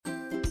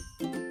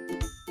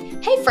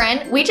Hey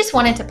friend, we just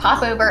wanted to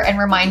pop over and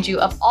remind you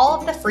of all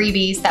of the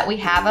freebies that we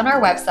have on our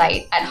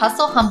website at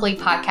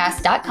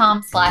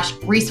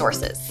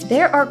hustlehumblypodcast.com/resources.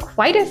 There are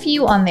quite a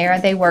few on there.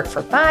 They work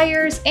for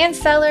buyers and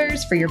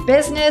sellers, for your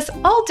business,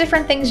 all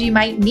different things you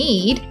might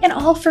need, and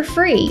all for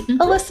free.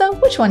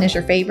 Alyssa, which one is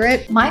your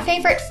favorite? My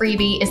favorite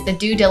freebie is the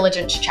due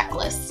diligence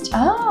checklist.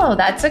 Oh,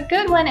 that's a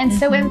good one and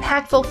so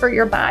impactful for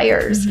your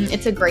buyers.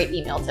 It's a great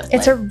email template.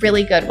 It's a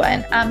really good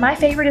one. My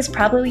favorite is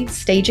probably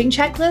staging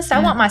checklist.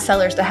 I want my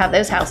sellers to have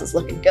those houses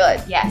looking good.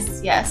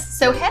 Yes.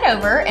 So head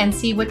over and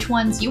see which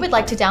ones you would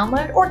like to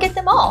download or get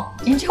them all.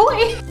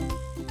 Enjoy.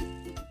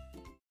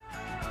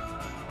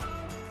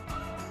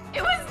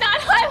 It was not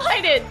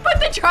highlighted.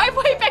 Put the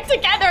driveway back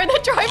together and the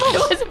driveway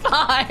was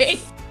fine.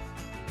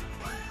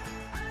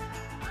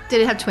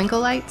 Did it have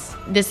twinkle lights?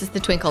 This is the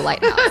Twinkle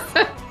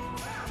Lighthouse.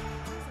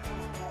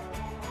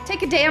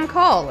 Take a damn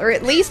call, or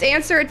at least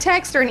answer a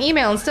text or an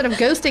email instead of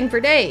ghosting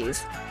for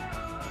days.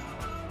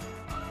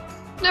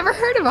 Never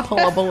heard of a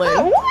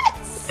hullabaloo. What?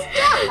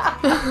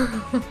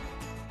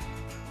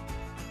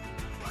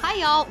 Hi,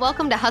 y'all.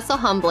 Welcome to Hustle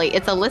Humbly.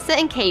 It's Alyssa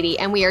and Katie,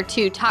 and we are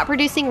two top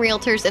producing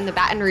realtors in the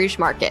Baton Rouge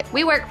market.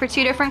 We work for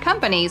two different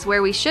companies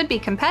where we should be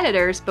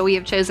competitors, but we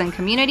have chosen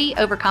community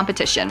over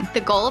competition.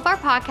 The goal of our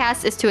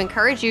podcast is to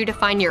encourage you to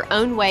find your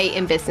own way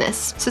in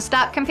business. So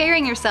stop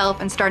comparing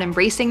yourself and start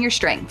embracing your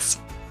strengths.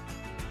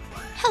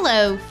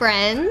 Hello,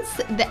 friends.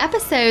 The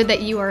episode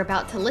that you are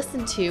about to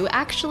listen to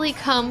actually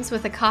comes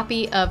with a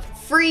copy of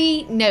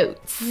free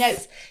notes.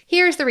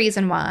 Here's the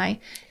reason why.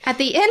 At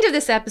the end of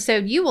this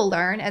episode, you will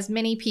learn, as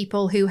many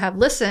people who have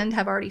listened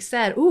have already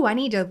said, ooh, I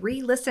need to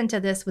re-listen to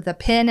this with a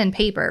pen and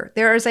paper.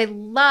 There is a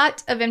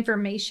lot of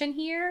information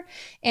here,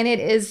 and it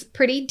is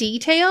pretty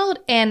detailed,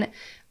 and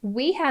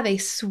we have a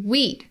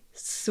sweet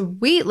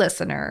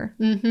listener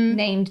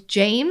named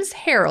James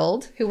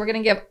Harold, who we're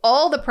going to give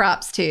all the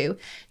props to.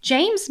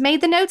 James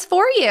made the notes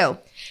for you.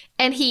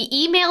 And he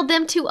emailed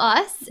them to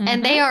us,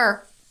 and they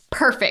are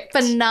perfect.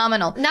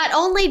 Phenomenal. Not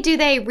only do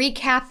they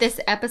recap this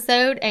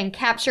episode and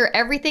capture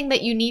everything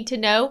that you need to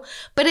know,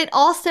 but it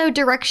also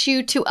directs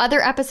you to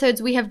other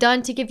episodes we have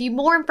done to give you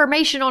more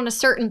information on a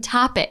certain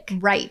topic.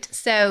 Right.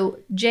 So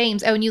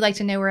James, and you like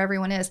to know where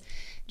everyone is.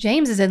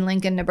 James is in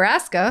Lincoln,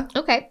 Nebraska.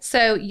 Okay.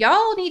 So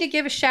y'all need to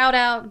give a shout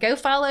out. Go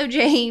follow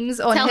James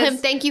on Tell him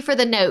thank you for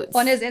the notes.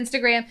 on his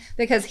Instagram,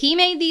 because he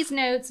made these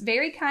notes,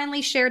 very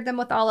kindly shared them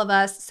with all of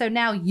us. So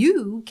now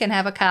you can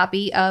have a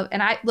copy of,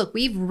 and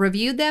we've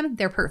reviewed them.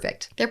 They're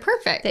perfect. They're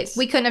perfect.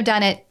 We couldn't have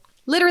done it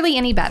literally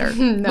any better.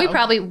 No.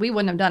 We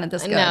wouldn't have done it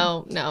this good.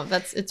 No,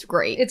 it's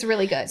great. It's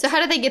really good. So how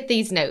do they get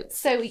these notes?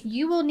 So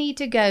you will need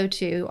to go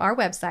to our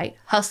website,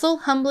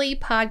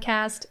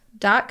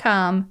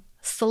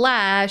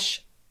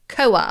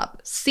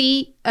 hustlehumblypodcast.com/co-op,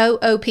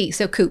 C-O-O-P,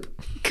 so coop.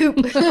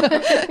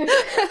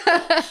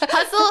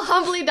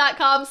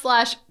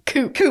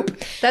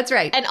 Hustlehumbly.com/coop. That's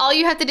right. And all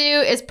you have to do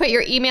is put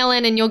your email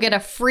in and you'll get a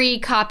free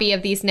copy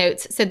of these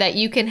notes so that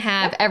you can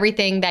have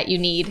everything that you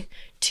need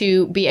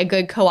to be a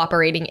good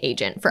cooperating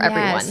agent for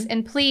everyone.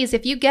 And please,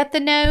 if you get the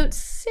notes,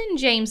 send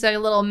James a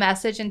little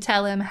message and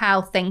tell him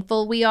how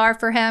thankful we are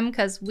for him,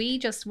 because we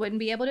just wouldn't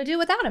be able to do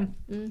without him.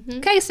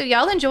 Okay, so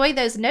y'all enjoy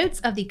those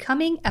notes of the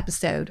coming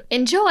episode.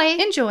 Enjoy.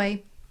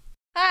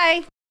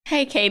 Hi.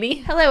 Hey,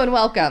 Katie. Hello and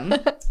welcome.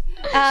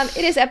 It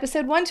is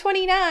episode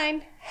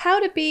 129, How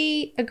to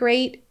Be a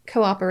Great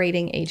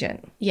Cooperating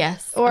Agent.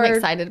 Yes, I'm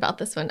excited about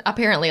this one.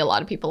 Apparently, a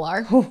lot of people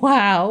are.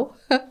 Wow.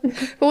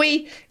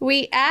 we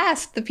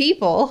asked the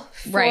people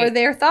for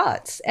their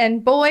thoughts,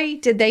 and boy,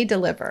 did they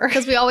deliver.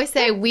 Because we always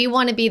say we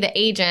want to be the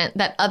agent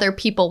that other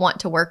people want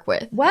to work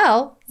with.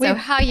 Well, so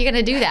how are you going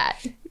to do that?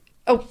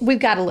 Oh, we've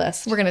got a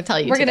list. We're going to tell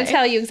you We're going to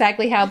tell you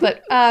exactly how,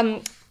 but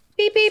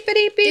beep, beep,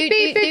 beep, beep,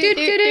 beep, beep, doop,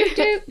 doop,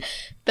 doop.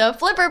 The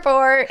flip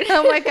report.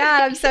 Oh my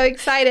God, I'm so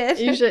excited.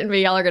 You shouldn't be.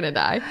 Y'all are going to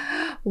die.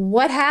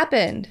 What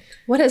happened?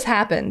 What has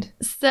happened?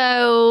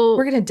 So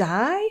We're going to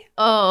die?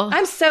 Oh,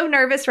 I'm so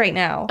nervous right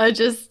now. I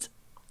just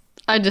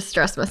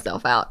stressed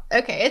myself out.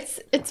 Okay,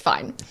 it's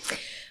fine.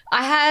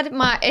 I had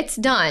it's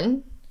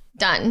done.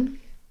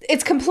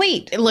 It's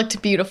complete. It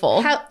looked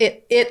beautiful. How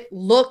it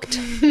looked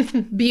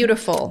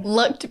beautiful.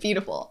 Looked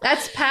beautiful.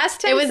 That's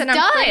past tense. It was and done.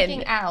 I'm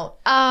freaking out.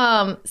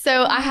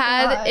 So I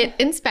had it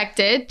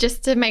inspected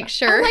just to make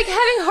sure. I'm like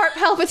having heart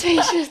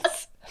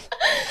palpitations.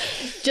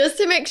 Just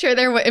to make sure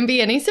there wouldn't be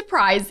any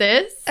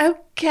surprises.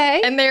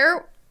 Okay. And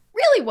there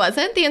really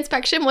wasn't. The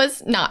inspection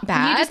was not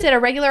bad. You just did a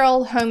regular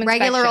old home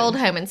inspection.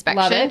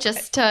 Love it.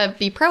 Just to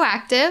be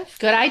proactive.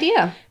 Good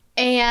idea.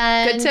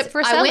 And good tip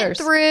for I went sellers.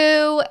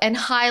 through and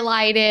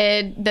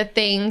highlighted the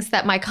things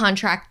that my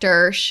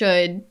contractor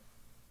should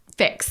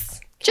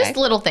fix. Just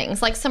little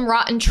things like some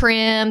rotten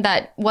trim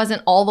that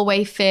wasn't all the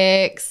way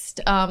fixed.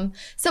 Some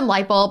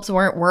light bulbs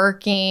weren't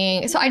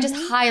working. So I just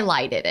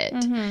highlighted it.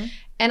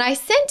 And I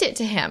sent it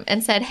to him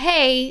and said,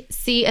 hey,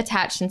 see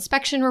attached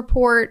inspection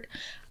report.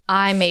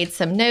 I made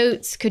some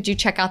notes. Could you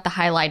check out the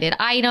highlighted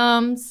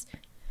items?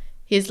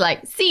 He's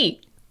like,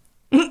 see.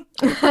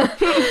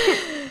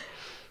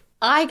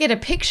 I get a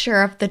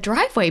picture of the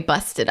driveway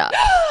busted up.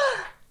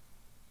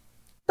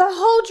 The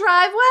whole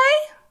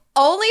driveway?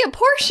 Only a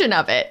portion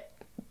of it.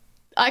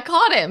 I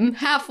caught him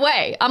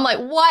halfway. I'm like,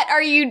 what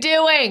are you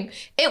doing?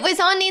 It was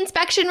on the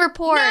inspection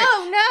report.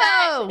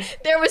 No. that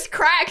there was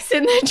cracks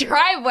in the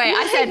driveway.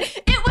 I said,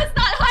 it was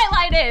not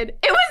highlighted.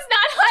 It was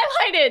not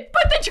highlighted.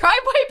 Put the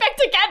driveway back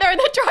together and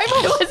the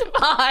driveway was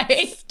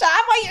fine.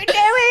 Stop what you're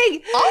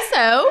doing.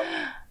 Also,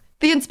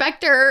 the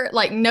inspector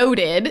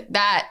noted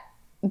that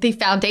the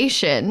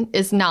foundation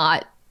is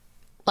not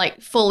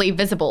fully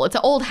visible. It's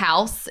an old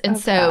house. And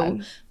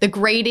God. the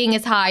grading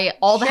is high.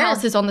 All the Sure.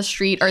 houses on the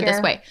street are this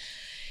Sure. way.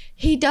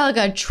 He dug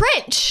a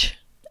trench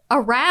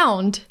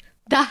around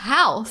the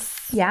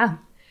house. Yeah.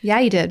 Yeah,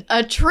 you did.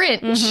 A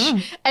trench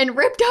and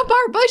ripped up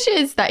our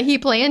bushes that he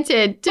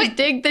planted to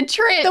dig the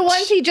trench. The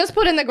ones he just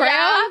put in the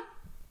ground?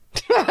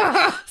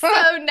 So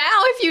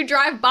now if you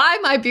drive by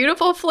my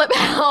beautiful flip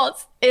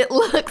house, it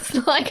looks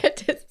like a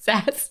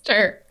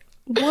disaster.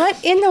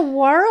 What in the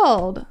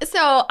world?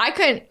 So I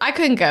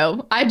couldn't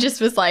go. I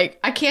just was like,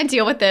 I can't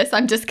deal with this.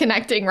 I'm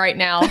disconnecting right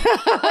now.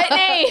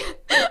 Whitney,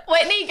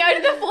 go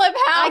to the flip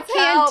house. I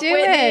can't Help, do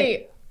Whitney.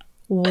 it.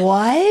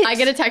 What? I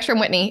get a text from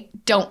Whitney.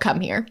 Don't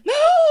come here.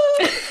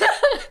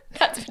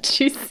 That's what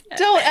she said.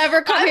 Don't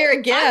ever come here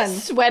again. I'm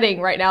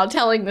sweating right now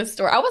telling this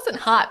story. I wasn't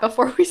hot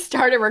before we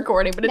started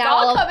recording, but it's Now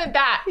all I'll- coming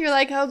back. You're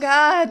like, oh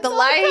God, the all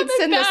lights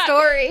coming and the back.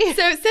 story.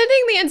 So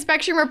sending the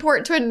inspection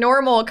report to a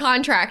normal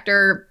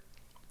contractor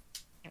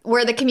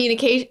where the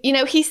communication,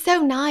 he's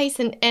so nice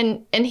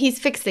and he's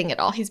fixing it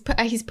all. He's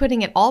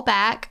putting it all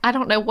back. I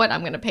don't know what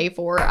I'm going to pay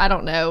for. I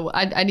don't know.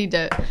 I need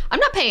to, I'm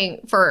not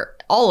paying for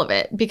all of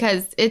it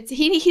because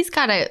he's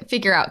got to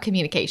figure out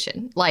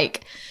communication.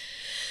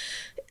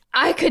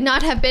 I could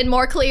not have been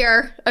more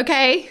clear.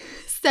 Okay.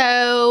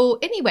 So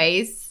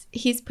anyways,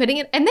 he's putting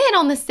it, and then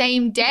on the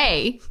same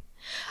day,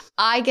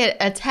 I get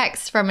a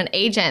text from an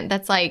agent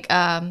that's like,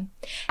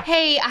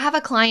 hey, I have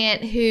a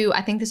client who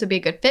I think this would be a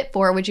good fit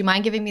for. Would you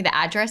mind giving me the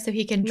address so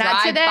he can Not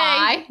drive today.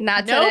 by?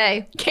 Not Nope,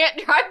 today.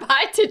 Can't drive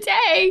by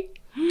today.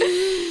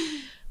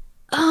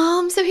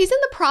 So he's in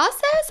the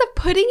process of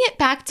putting it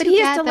back But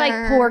together. he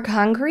has to pour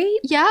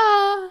concrete?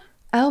 Yeah.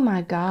 Oh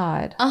my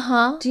God.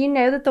 Uh-huh. Do you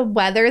know that the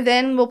weather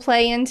then will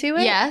play into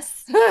it?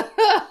 Yes.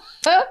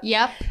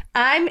 Yep.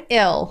 I'm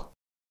ill.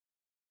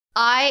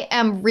 I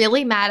am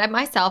really mad at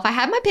myself. I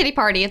had my pity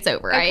party. It's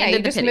over. I Okay,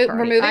 ended the just pity we're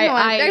party. moving on.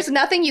 I- There's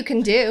nothing you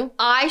can do.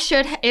 I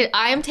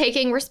am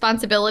taking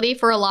responsibility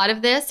for a lot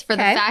of this, for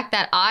the Okay. fact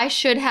that I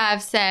should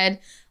have said,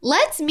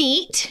 let's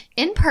meet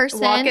in person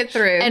Walk it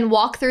through. and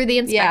walk through the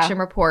inspection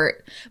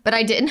report. But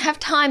I didn't have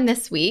time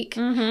this week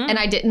and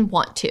I didn't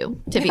want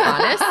to be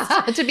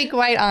honest. To be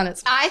quite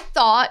honest. I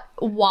thought,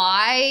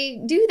 why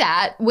do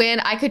that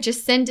when I could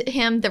just send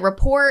him the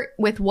report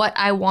with what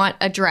I want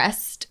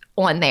addressed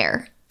on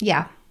there?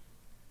 Yeah.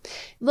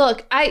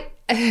 Look,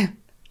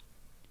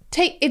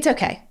 it's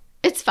okay.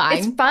 It's fine.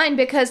 It's fine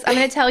because I'm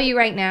going to tell you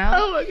right now.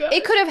 Oh my God.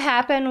 It could have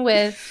happened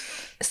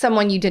with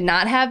someone you did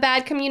not have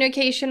bad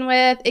communication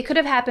with. It could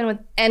have happened with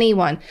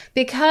anyone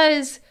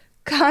because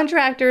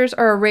contractors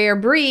are a rare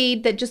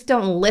breed that just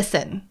don't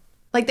listen.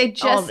 They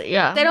just,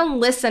 they don't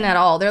listen at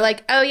all. They're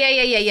like, oh,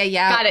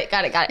 yeah. Got it.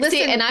 Listen-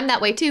 See, and I'm that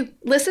way too.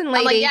 Listen, lady.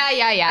 I'm like,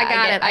 yeah. I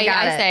got it. I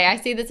got it. say, I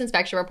see this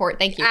inspection report.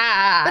 Thank you.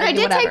 But But I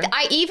did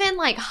I even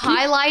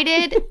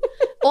highlighted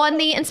on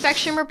the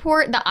inspection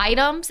report the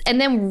items and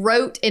then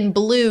wrote in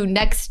blue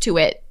next to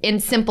it in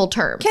simple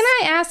terms. Can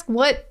I ask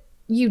what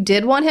you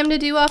did want him to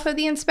do off of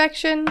the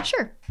inspection?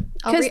 Sure.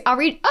 'Cause- I'll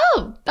read.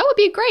 Oh, that would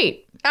be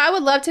great. I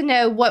would love to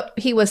know what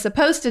he was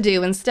supposed to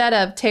do instead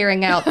of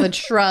tearing out the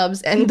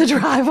shrubs and the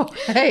driveway.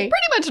 Pretty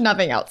much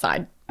nothing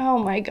outside. Oh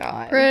my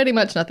God. Pretty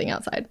much nothing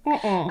outside.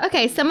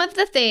 Okay, some of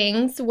the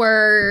things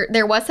were,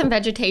 there was some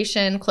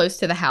vegetation close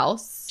to the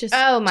house. Just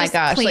Oh my just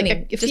gosh, like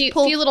cleaning. a Just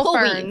few little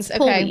ferns. weeds,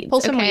 Okay, pull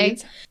some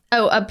weeds.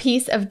 Oh, a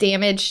piece of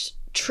damaged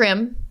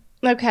trim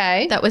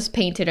Okay. that was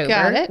painted over.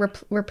 Got it.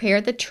 Repair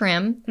the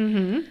trim.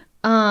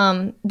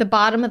 Mm-hmm. The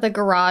bottom of the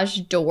garage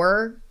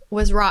door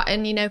was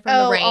rotten, from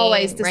Oh, the rain.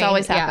 always. This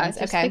always happens.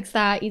 Yeah, just Okay. fix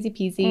that. Easy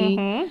peasy.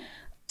 Mm-hmm.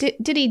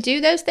 Did he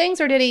do those things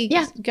or did he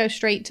Yeah. go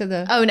straight to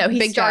the Oh no, he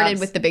big started jobs?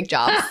 with the big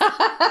jobs.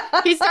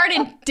 He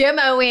started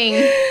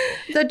demoing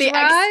the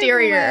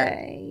exterior.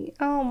 driveway?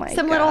 Oh my God.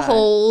 some little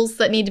holes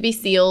that need to be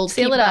sealed.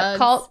 Seal keep it up.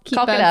 bugs, keep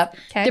Caulk it bugs. up.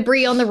 Okay.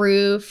 Debris on the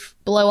roof,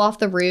 blow off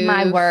the roof.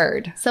 My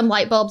word. Some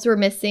light bulbs were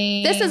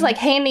missing. This is like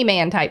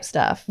handyman type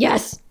stuff.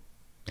 yes.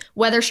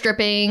 Weather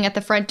stripping at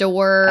the front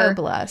door. Oh,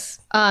 bless.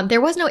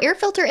 There was no air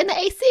filter in the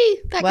AC.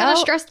 That kind Well- of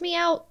stressed me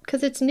out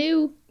because it's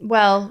new.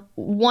 Well,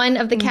 One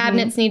of the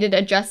cabinets needed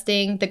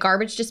adjusting. The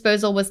garbage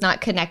disposal was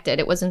not connected.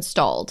 It was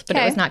installed, but it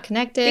Okay. was not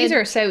connected. these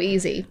are so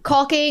easy.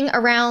 Caulking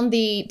around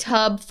the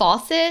tub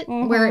faucet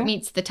where it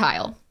meets the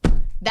tile.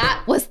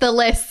 That was the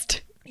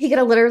list. He could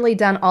have literally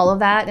done all of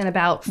that in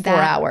about 4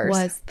 hours.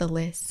 was the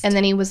list. And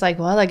then he was like,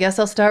 well, I guess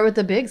I'll start with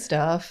the big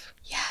stuff.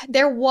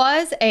 There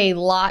was a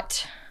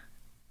lot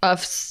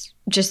of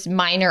just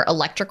minor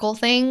electrical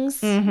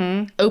things,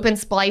 Mm-hmm. open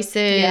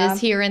splices Yeah.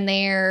 here and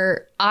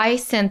there. I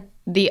sent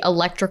the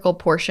electrical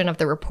portion of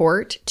the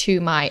report to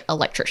my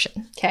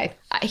electrician. Okay.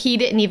 He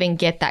didn't even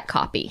get that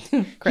copy.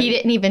 He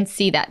didn't even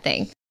see that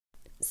thing.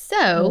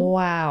 So,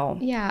 Wow.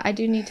 yeah, I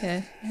do need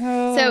to.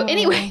 So,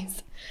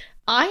 anyways,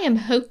 I am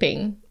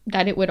hoping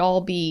that it would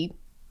all be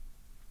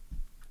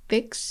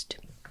fixed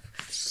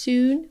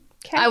soon.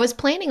 Okay. I was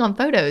planning on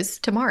photos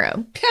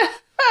tomorrow,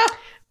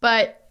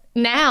 but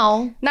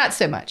now Not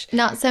so much.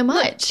 not so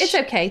much. It's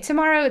okay.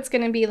 Tomorrow it's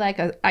going to be like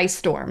an ice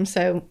storm,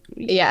 so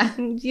Yeah,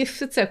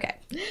 it's okay.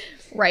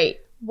 right.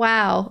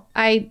 Wow.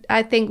 I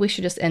think we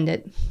should just end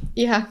it.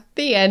 Yeah,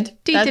 the end.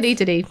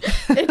 Dee-dee-dee-dee.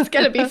 It's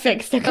gonna be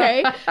fixed,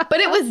 okay? But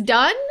it was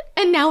done,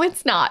 and now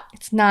it's not.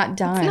 It's not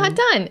done. It's not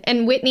done.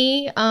 And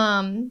Whitney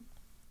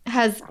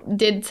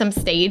did some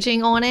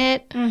staging on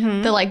it,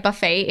 the like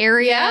buffet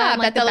area, Yeah, I and,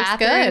 like bet the that looks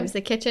good. bathrooms,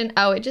 the kitchen.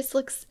 Oh, it just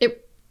looks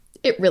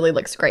it really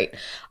looks great.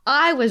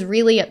 I was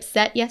really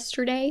upset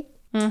yesterday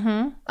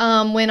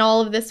when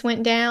all of this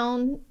went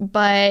down,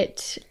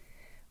 but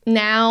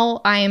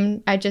now I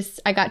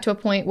got to a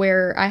point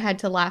where I had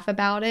to laugh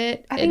about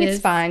it. I think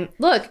it's fine.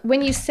 Look,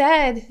 when you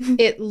said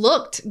it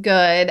looked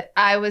good,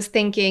 I was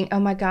thinking, oh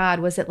my God,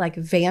 was it like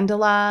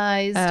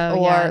vandalized Oh,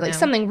 or yeah, like no.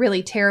 something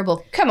really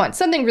terrible? Come on,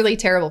 something really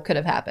terrible could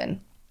have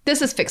happened.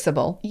 This is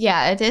fixable.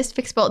 Yeah, it is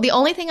fixable. The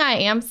only thing I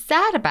am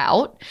sad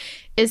about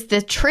is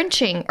the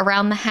trenching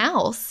around the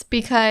house,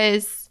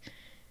 because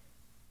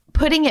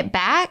putting it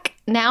back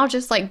now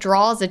just like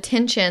draws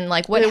attention.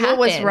 Like what happened? What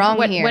was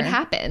wrong here? What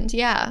happened?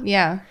 Yeah.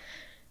 Yeah.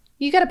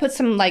 You got to put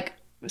some like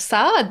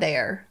sod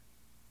there.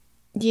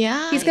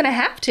 Yeah. He's going to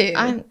have to.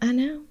 I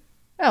know.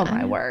 oh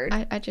my word.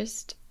 I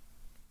just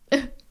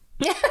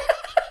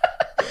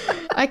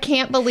I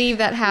can't believe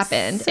that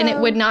happened. And it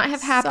would not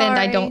have happened,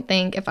 I sorry. don't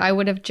think, if I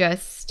would have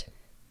just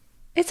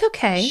It's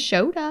okay.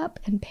 showed up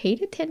and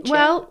paid attention.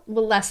 Well,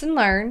 lesson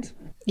learned.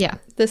 yeah,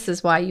 This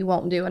is why you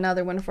won't do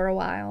another one for a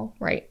while.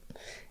 right.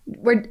 Did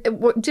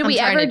I'm we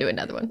trying ever to do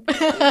another one.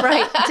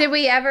 right? Did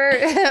we ever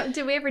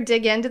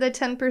dig into the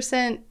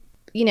 10%?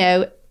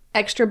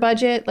 Extra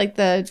budget, like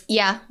the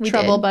Yeah, we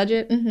trouble did.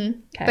 budget. Mm-hmm.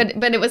 Okay.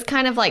 But it was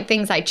kind of like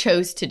things I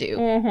chose to do.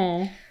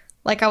 Mm-hmm.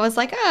 Like I was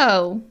like,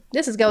 oh,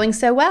 This is going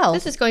so well.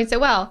 this is going so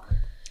well.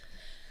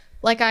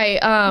 Like I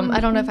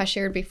don't know if I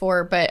shared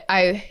before, but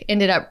I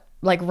ended up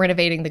like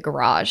renovating the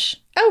garage.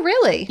 Oh,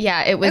 really?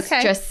 Yeah, it was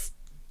Okay. just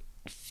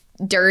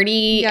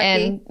dirty Yucky.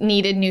 and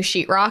needed new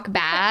sheetrock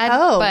bad.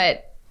 Oh.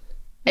 But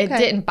it Okay.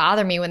 didn't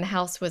bother me when the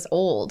house was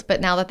old.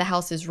 But now that the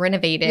house is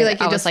renovated, You're like,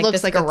 it I was just like, looks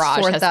this like a garage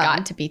sore has thumb.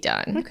 got to be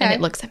done. Okay. And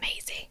it looks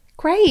amazing.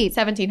 Great.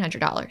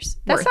 $1,700.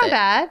 That's not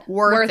bad.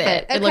 Worth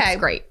it. It looks Okay.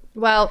 great.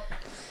 Well,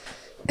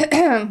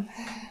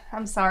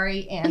 I'm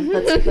sorry, and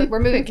we're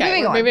moving.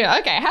 moving on.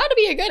 Okay, how to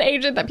be a good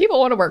agent that people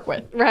want to work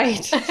with.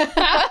 Right.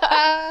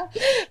 oh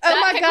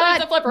my concludes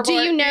the flip God. Do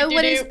you report. know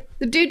what is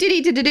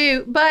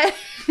do? But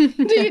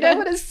do you know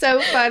what is so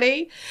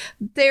funny?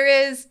 There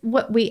is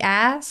what we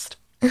asked.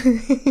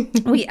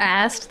 We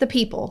asked the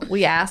people.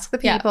 Yeah.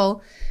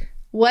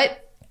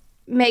 What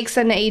makes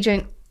an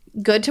agent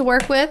good to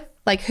work with?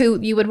 Like who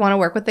you would want to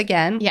work with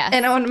again. Yes.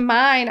 And on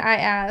mine, I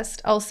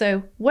asked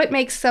also, what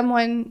makes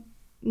someone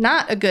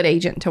not a good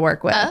agent to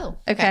work with? Oh,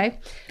 okay.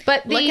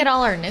 But Look at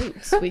all our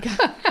notes. We got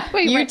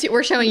Wait, YouTube.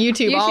 We're showing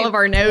YouTube all of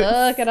our notes.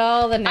 Look at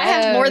all the notes. I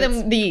have more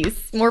than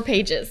these, more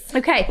pages.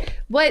 Okay.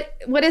 What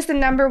is the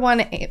number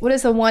one? What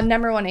is the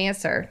number one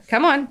answer?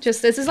 Come on.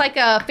 Just this is like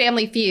a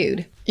Family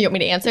Feud. You want me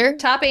to answer?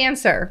 Top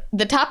answer.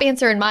 The top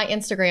answer in my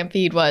Instagram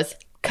feed was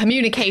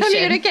communication.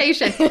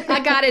 Communication. I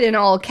got it in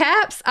all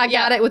caps. I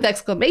got it with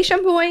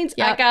exclamation points.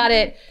 I Yep. got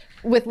it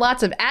with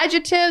lots of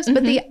adjectives.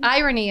 But the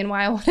irony and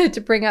why I wanted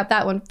to bring up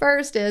that one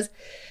first is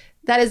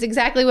that is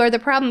exactly where the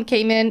problem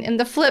came in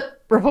the flip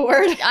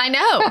report. I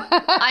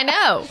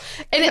know.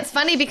 And it's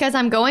funny because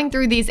I'm going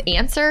through these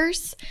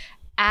answers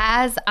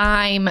as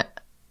I'm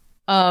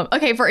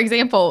okay, for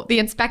example, the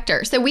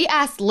inspector. So we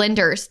asked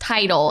lenders,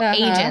 title,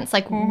 agents,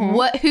 like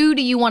who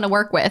do you want to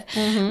work with?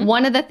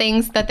 One of the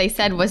things that they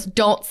said was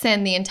don't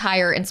send the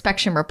entire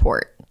inspection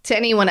report. To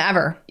anyone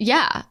ever.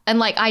 Yeah. And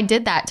like I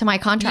did that to my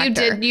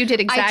contractor. You did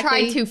exactly. I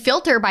tried to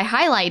filter by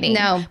highlighting.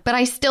 No. But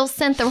I still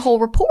sent the whole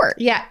report.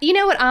 Yeah. You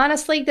know what?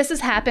 Honestly, this has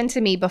happened to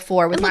me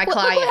before with my look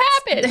what clients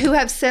happened. who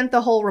have sent the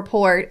whole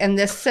report and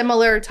this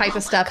similar type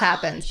of stuff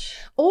happens.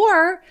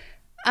 Or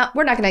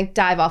we're not going to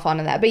dive off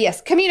onto that, but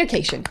yes,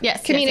 communication.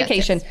 Yes,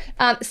 communication.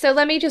 So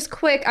let me just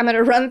I'm going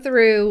to run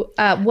through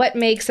what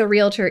makes a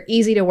realtor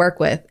easy to work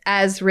with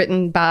as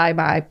written by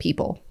my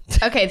people.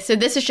 Okay, so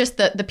this is just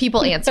the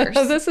people answers.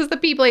 So this is the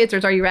people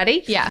answers. Are you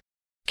ready? Yeah.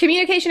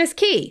 Communication is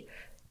key.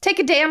 Take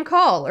a damn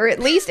call or at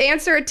least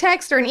answer a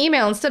text or an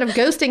email instead of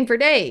ghosting for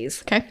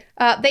days. Okay.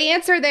 They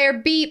answer their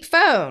beep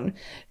phone.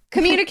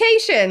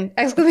 Communication,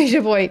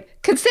 exclamation point.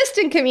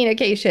 Consistent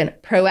communication.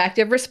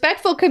 Proactive,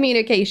 respectful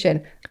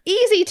communication.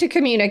 Easy to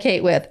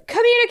communicate with.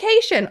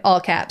 Communication, all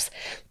caps.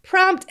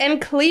 Prompt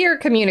and clear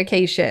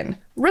communication.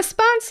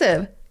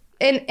 Responsive.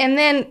 And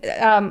then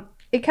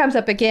it comes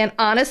up again.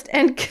 Honesty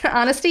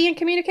and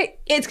communicate.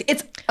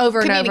 It's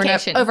over and over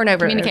and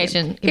over.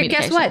 Communication. Here,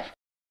 guess Communication. what?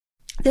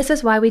 This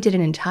is why we did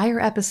an entire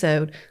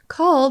episode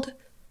called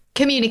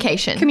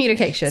Communication.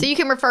 Communication. So you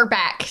can refer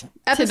back to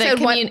episode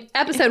the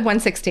episode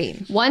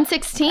 116.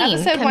 116.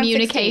 Episode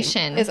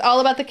Communication. 116 is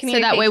all about the So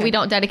communication. that way we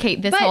don't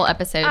dedicate this whole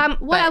episode.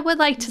 What I would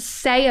like to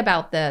say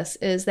about this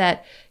is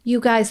that you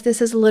guys,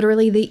 this is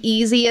literally the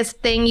easiest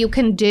thing you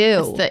can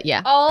do.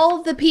 Yeah.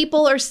 All the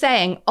people are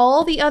saying,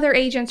 all the other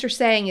agents are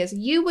saying is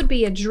you would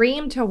be a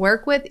dream to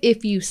work with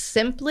if you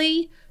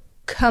simply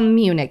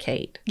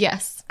communicate.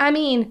 Yes. I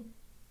mean,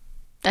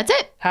 That's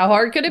it. how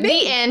hard could it be?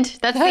 The end.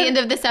 That's the end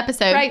of this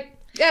episode. Right.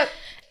 Yep.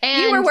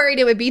 And You were worried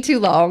it would be too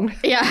long.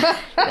 Yeah.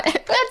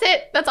 That's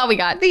it. That's all we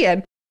got. The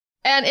end.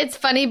 And it's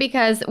funny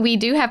because we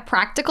do have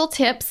practical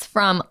tips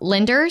from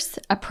lenders,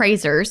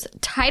 appraisers,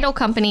 title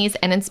companies,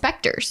 and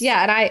inspectors.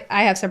 Yeah, and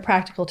I have some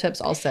practical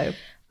tips also.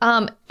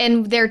 And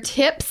their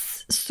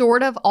tips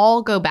sort of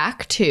all go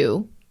back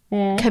to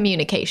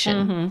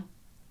communication.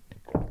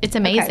 It's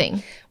amazing.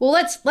 Okay. Well,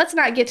 let's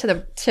not get to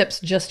the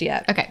tips just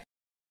yet. Okay.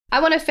 I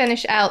want to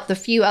finish out the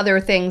few other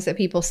things that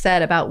people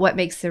said about what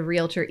makes a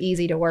realtor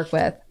easy to work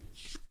with.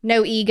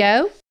 No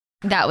ego.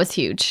 That was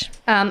huge.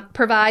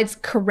 Provides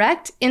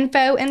correct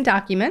info and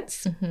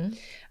documents.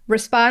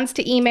 Responds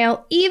to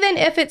email even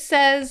if it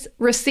says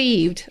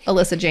received,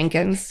 Alyssa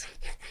Jenkins.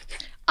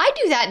 I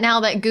do that now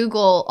that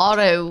Google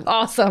auto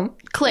Awesome.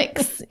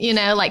 clicks,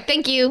 like,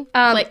 thank you.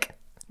 Click.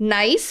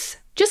 Nice.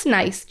 Just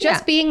nice.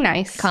 Just Yeah. being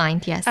nice.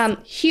 Kind, yes.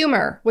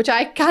 Humor, which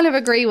I kind of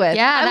agree with.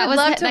 Yeah, I that would was-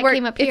 love to that work.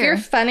 came up If here. you're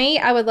funny,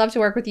 I would love to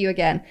work with you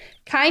again.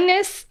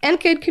 Kindness and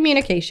good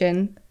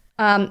communication.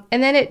 And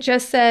then it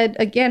just said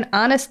again,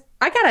 honest.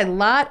 I got a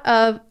lot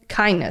of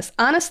kindness.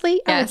 Honestly,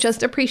 I would Yes.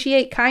 just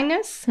appreciate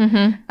kindness.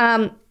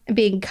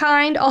 Being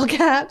kind, all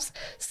caps.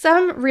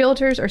 Some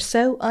realtors are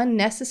so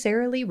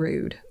unnecessarily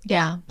rude.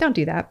 Yeah. Don't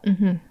do that.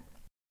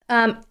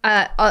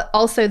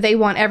 Also, they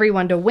want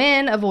everyone to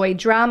win, avoid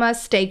drama,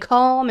 stay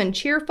calm and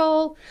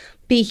cheerful,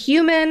 be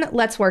human,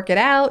 let's work it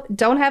out,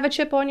 don't have a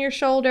chip on your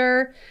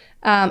shoulder.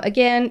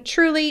 Again,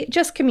 truly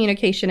just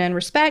communication and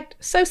respect.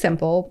 So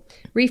simple.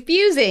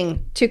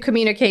 Refusing to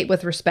communicate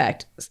with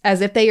respect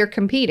as if they are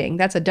competing.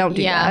 That's a don't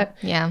do Yeah.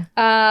 that.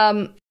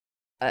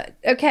 Yeah.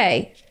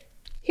 Okay.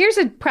 Here's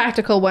a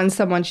practical one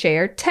someone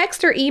shared.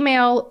 Text or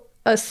email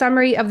a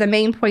summary of the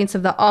main points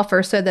of the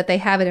offer so that they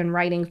have it in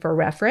writing for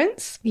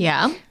reference.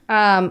 Yeah.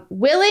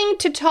 Willing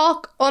to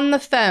talk on the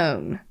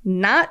phone,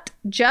 not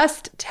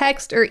just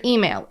text or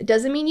email. It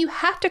doesn't mean you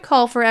have to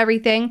call for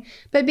everything,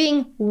 but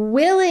being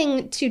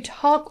willing to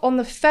talk on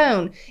the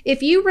phone.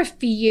 If you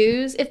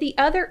refuse, if the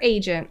other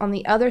agent on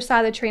the other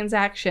side of the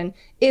transaction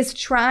is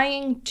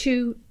trying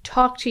to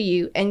talk to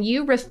you and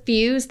you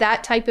refuse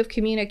that type of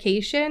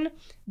communication,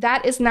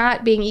 that is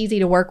not being easy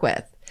to work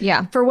with.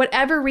 Yeah. For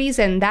whatever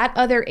reason, that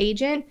other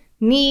agent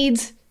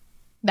needs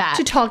That.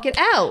 to talk it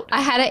out.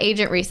 I had an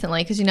agent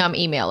recently because, I'm an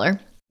emailer.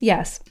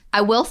 Yes.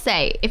 I will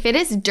say, if it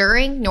is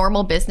during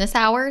normal business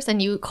hours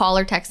and you call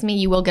or text me,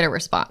 you will get a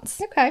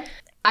response. Okay.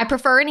 I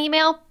prefer an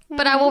email,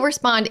 but I will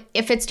respond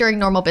if it's during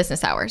normal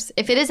business hours.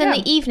 If it is in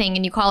the evening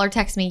and you call or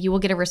text me, you will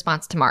get a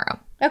response tomorrow.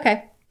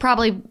 Okay.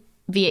 Probably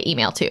via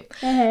email too.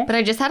 But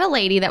I just had a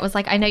lady that was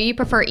like, I know you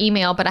prefer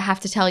email, but I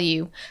have to tell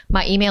you,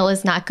 my email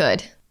is not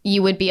good.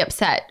 You would be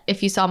upset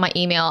if you saw my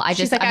email.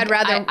 She's like, I'd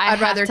rather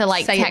have to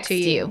like say it text to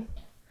you. you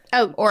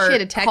Oh, or she had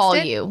to text call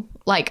it? you.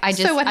 Like I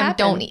just So what I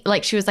don't happened?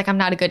 like. She was like, I'm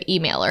not a good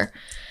emailer.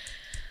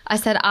 I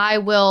said I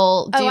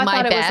will do I my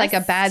thought best. it was like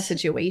a bad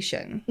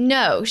situation.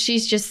 No,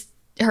 she's just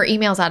her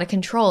email's out of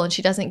control and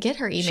she doesn't get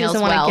her emails. She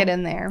doesn't want to get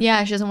in there.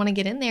 Yeah, she doesn't want to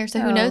get in there. So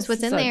who knows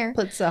what's in there?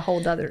 Puts a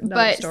whole other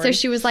But story. so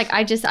she was like,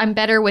 I'm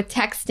better with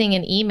texting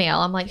and email.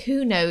 I'm like,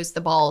 who knows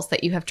the balls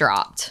that you have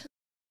dropped?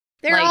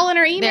 they're like, all in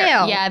her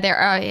email. Yeah,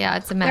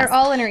 it's a mess. They're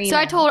all in her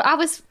email. So I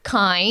was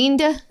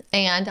kind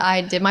and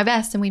I did my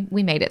best and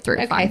we made it through.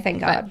 Okay, fine.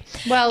 thank But- God.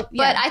 Well,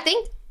 yeah. But I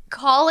think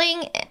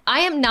calling, I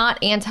am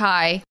not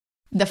anti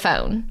the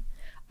phone.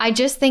 I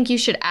just think you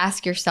should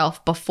ask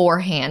yourself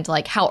beforehand,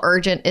 like, how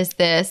urgent is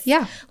this?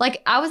 Yeah.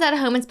 Like, I was at a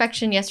home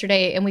inspection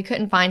yesterday and we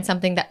couldn't find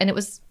something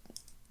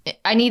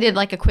I needed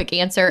like a quick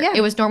answer. Yeah.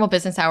 It was normal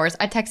business hours.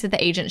 I texted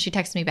the agent. She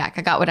texted me back.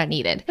 I got what I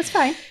needed. That's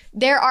fine.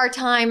 There are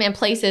time and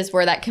places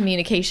where that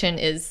communication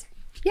is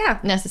Yeah.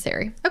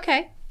 necessary.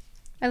 Okay.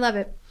 I love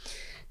it.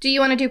 Do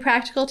you want to do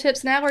practical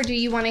tips now, or do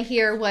you want to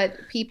hear what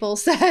people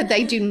said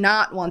they do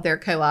not want their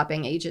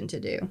co-oping agent to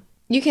do?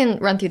 You can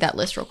run through that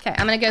list real quick. Okay,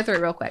 I'm going to go through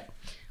it real quick.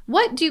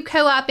 What do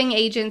co-oping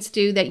agents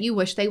do that you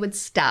wish they would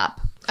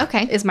stop?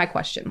 Okay. Is my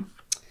question.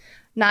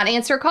 Not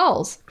answer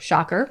calls.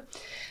 Shocker.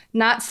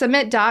 Not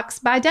submit docs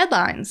by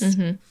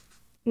deadlines.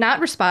 Not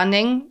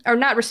responding or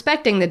not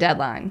respecting the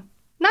deadline.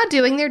 Not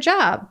doing their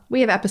job.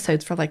 We have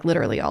episodes for like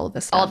literally all of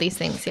this stuff. All these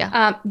things,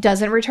 yeah.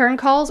 Doesn't return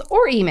calls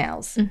or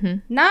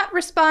emails. Not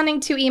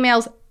responding to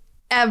emails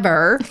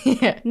ever.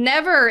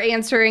 Never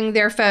answering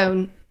their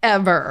phone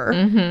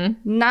ever.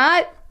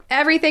 Not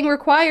everything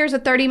requires a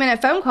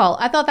 30-minute phone call.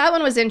 I thought that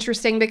one was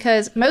interesting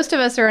because most of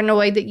us are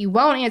annoyed that you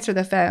won't answer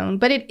the phone,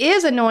 but it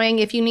is annoying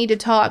if you need to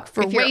talk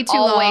for If you're way too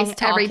long always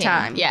every talking.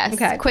 time. Yes.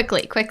 Okay.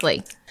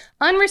 Quickly.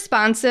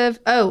 Unresponsive.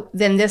 Oh,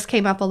 then this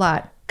came up a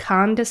lot.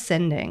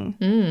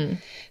 Condescending.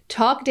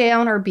 Talk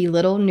down or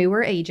belittle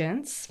newer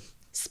agents.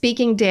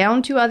 Speaking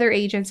down to other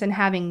agents and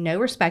having no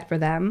respect for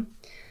them.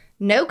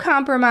 No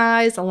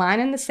compromise, a line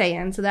in the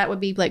sand. So that would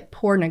be like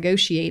poor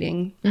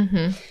negotiating.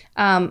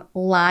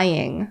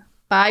 Lying.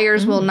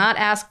 Buyers will not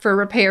ask for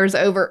repairs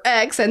over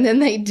X, and then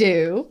they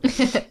do.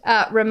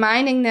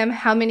 Reminding them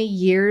how many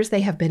years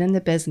they have been in the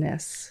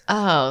business.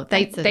 Oh,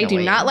 They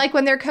do not like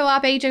when their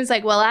co-op agents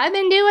like, well, I've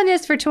been doing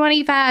this for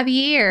 25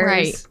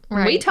 years.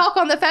 Right. We talk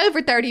on the phone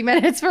for 30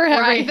 minutes for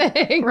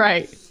everything.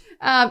 Right.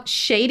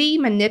 Shady,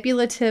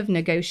 manipulative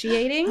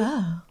negotiating.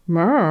 Oh.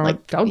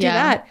 Like, don't do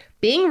that.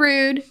 Being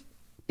rude,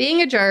 being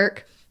a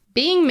jerk,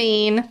 being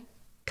mean,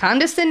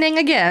 condescending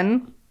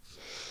again.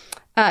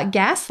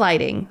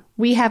 Gaslighting.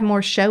 We have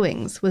more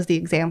showings was the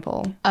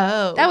example.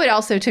 Oh. That would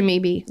also to me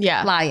be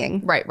Yeah.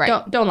 lying. Right.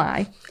 Don't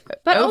lie.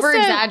 But over also-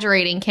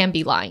 exaggerating can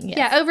be lying. Yes.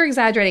 Yeah, over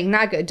exaggerating,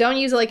 not good. Don't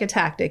use it like a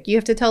tactic. You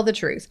have to tell the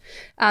truth.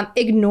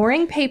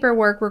 Ignoring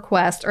paperwork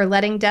requests or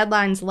letting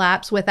deadlines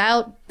lapse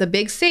without the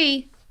big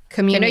C,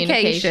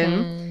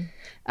 communication.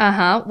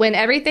 When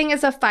everything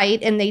is a fight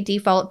and they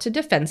default to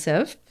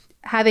defensive.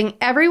 Having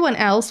everyone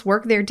else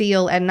work their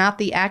deal and not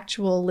the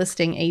actual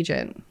listing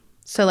agent.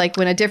 So like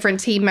when a different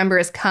team member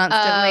is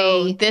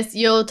constantly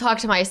you'll talk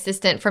to my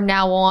assistant from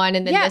now on,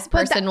 and then Yeah, this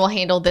but person will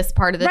handle this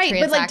part of the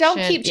transaction. but like don't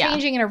keep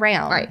changing it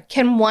around. Right.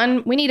 Can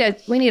we need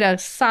a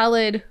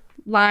solid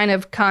line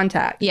of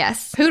contact.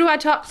 Yes. Who do I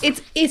talk?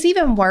 It's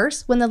even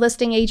worse when the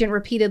listing agent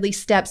repeatedly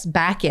steps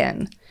back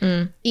in.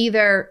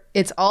 Either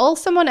it's all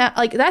someone else,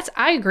 like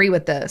I agree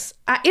with this.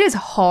 It is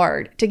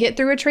hard to get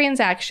through a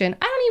transaction.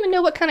 I don't even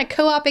know what kind of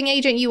co-oping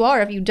agent you are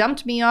if you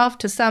dumped me off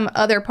to some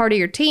other part of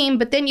your team,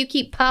 but then you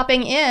keep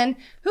popping in.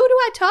 Who do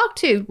I talk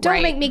to? Don't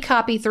Right. make me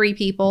copy 3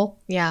 people.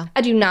 Yeah.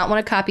 I do not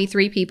want to copy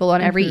 3 people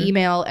on every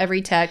email,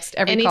 every text,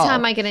 every Anytime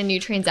call. I get a new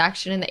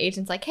transaction and the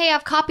agent's like, hey,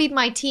 I've copied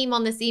my team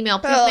on this email.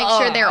 Please make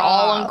sure they're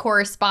all on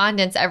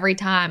correspondence every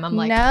time. I'm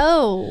like,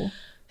 no.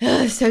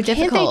 so difficult.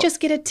 Can't they just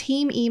get a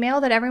team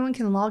email that everyone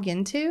can log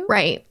into?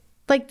 Right.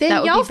 Like, then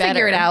That would y'all be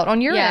figure it better. out on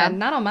your Yeah. end,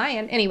 not on my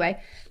end. Anyway,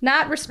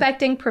 not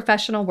respecting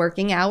professional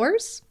working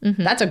hours.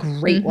 That's a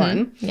great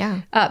one.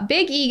 Yeah.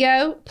 Big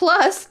ego,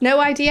 plus no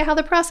idea how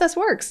the process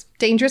works.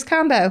 Dangerous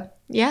combo.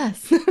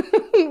 Yes.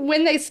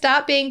 When they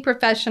stop being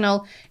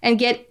professional and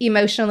get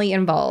emotionally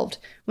involved.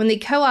 When the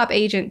co-op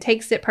agent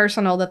takes it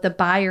personal that the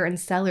buyer and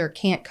seller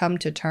can't come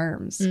to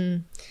terms.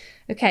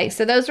 Okay,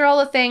 so those are all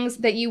the things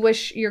that you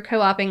wish your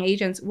co-oping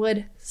agents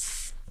would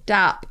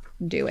stop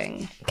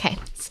doing. Okay.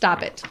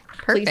 Stop it.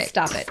 Please Perfect.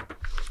 stop it.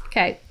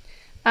 Okay.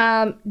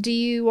 Do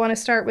you want to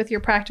start with your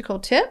practical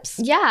tips?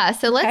 Yeah.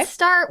 So let's Okay.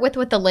 start with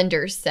what the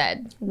lenders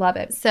said. Love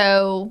it.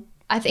 So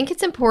I think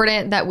it's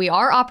important that we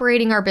are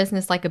operating our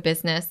business like a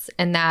business,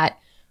 and that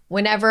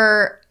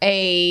whenever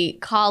a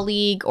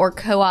colleague or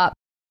co-op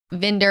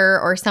vendor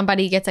or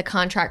somebody gets a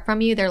contract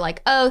from you, they're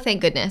like, oh,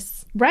 thank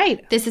goodness.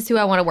 Right. This is who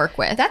I want to work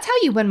with. That's how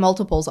you win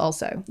multiples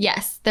also.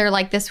 Yes. They're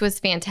like, this was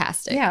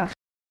fantastic. Yeah.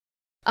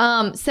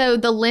 So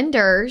the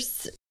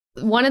lenders,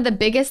 one of the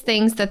biggest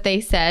things that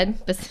they said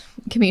was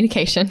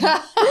communication.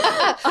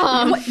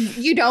 What?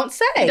 You don't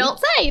say.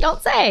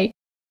 Don't say.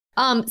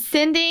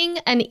 Sending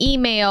an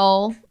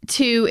email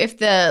to if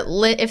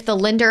the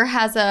lender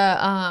has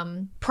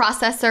a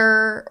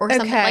processor or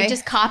something, Okay. like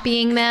just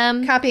copying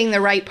them, Copying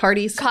the right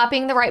parties.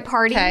 copying the right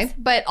parties, Okay.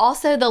 but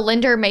also the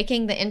lender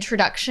making the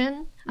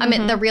introduction. I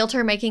mean, the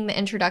realtor making the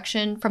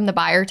introduction from the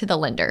buyer to the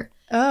lender.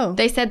 Oh.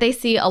 They said they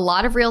see a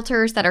lot of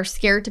realtors that are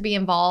scared to be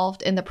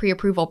involved in the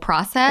pre-approval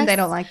process. And they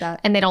don't like that.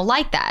 And they don't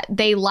like that.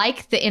 They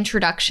like the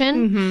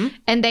introduction,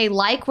 and they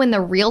like when the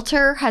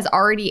realtor has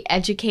already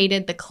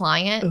educated the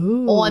client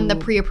on the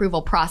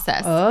pre-approval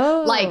process.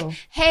 Oh. Like,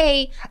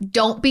 hey,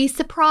 don't be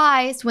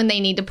surprised when they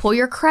need to pull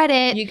your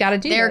credit. You gotta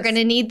do They're this. going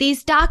to need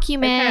these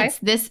documents.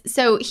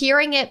 So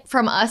hearing it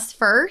from us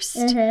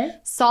 1st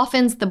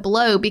softens the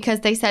blow,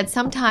 because they said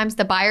sometimes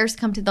the buyers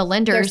come to the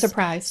lenders They're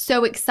surprised.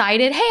 so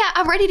excited. Hey,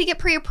 I'm ready to get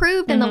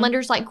pre-approved, and the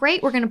lender's like,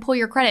 great, we're going to pull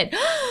your credit.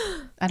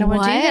 I don't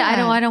want to do What? that.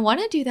 I don't want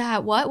to do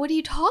that. What are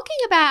you talking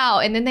about?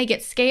 And then they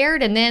get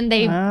scared, and then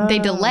they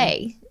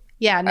delay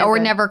Yeah. or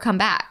never come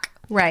back.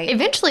 Right.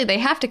 Eventually they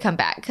have to come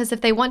back, because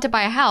if they want to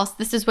buy a house,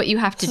 this is what you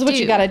have to This do. is what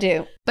you got to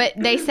do. But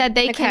they said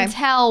they can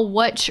tell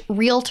which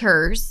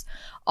realtors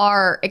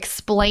are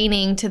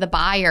explaining to the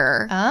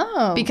buyer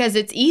Oh. because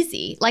it's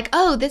easy. Like,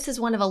 oh, this is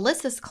one of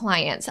Alyssa's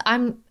clients.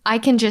 I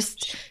can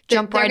just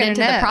jump they're right gonna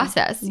into the know.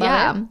 process. Love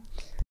Yeah. it.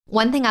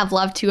 One thing I've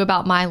loved too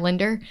about my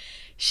lender,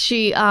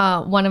 she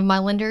one of my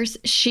lenders,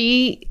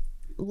 she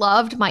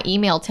loved my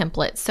email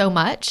template so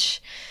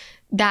much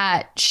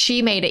that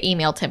she made an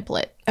email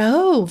template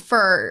Oh,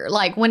 for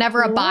like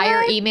whenever a buyer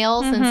What?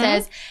 emails and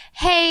says,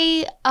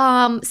 hey,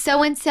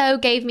 so-and-so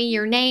gave me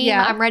your name.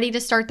 Yeah. I'm ready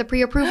to start the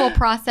pre-approval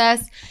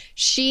process.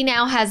 She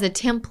now has a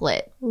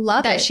template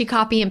love that it. she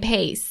copy and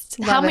paste.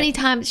 Love How it. many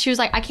times? She was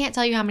like, I can't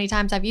tell you how many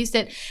times I've used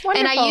it.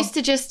 And I Wonderful. used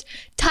to just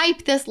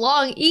type this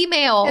long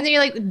email. And then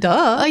you're like,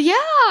 duh.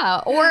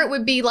 Yeah. Or it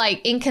would be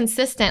like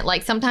inconsistent.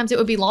 Like sometimes it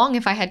would be long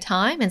if I had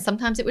time and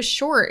sometimes it was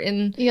short.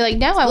 And You're like,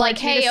 no, I like,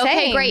 want you hey, to okay,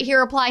 say, great.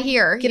 Here, apply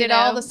here. get you it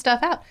all know? the stuff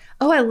out.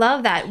 Oh, I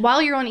love that.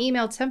 While you're on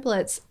email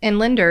templates and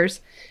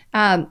lenders,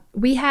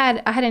 we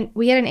had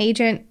an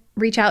agent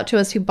reach out to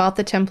us who bought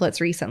the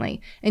templates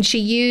recently, and she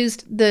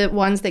used the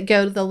ones that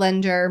go to the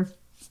lender,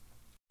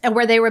 and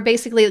where they were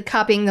basically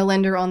copying the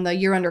lender on the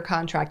you're under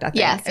contract. I think.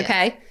 Yes, yes.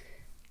 Okay.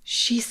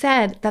 She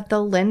said that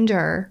the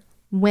lender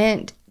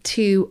went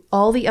to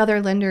all the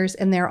other lenders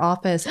in their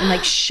office and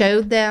like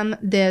showed them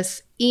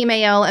this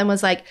email and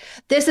was like,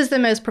 this is the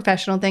most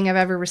professional thing I've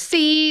ever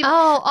received.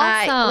 Oh,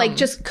 I, awesome. like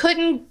just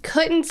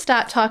couldn't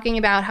stop talking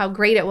about how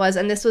great it was.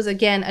 And this was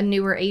again a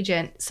newer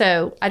agent.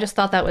 So I just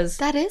thought that was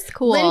That is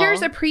cool.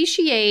 lenders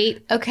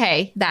appreciate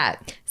Okay.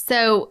 that.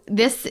 So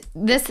this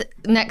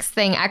next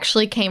thing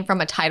actually came from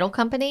a title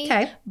company.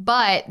 Okay.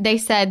 But they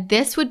said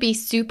this would be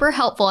super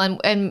helpful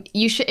and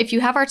you should, if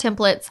you have our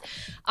templates,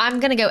 I'm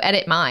going to go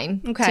edit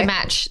mine Okay. to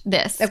match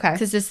this. Okay.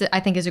 Because this I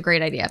think is a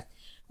great idea.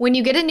 When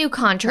you get a new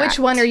contract. Which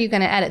one are you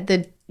going to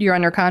edit? You're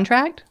under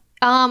contract?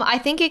 I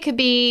think it could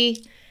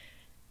be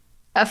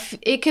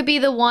it could be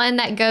the one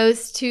that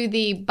goes to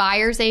the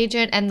buyer's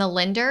agent and the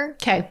lender,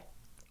 Okay.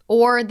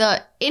 or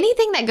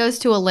anything that goes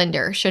to a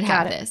lender should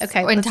have Got it. this.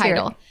 Okay, Or in let's hear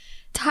title. it.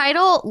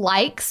 Title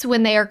likes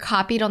when they are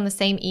copied on the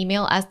same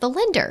email as the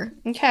lender.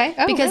 Okay.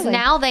 Oh, Because really?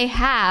 now they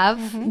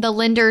have the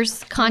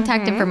lender's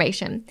contact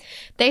information.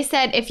 They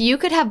said if you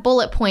could have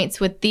bullet points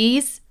with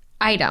these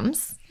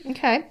items,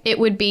 Okay. it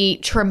would be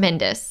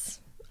tremendous.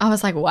 I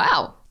was like,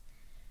 wow.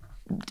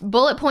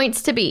 Bullet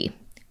points to be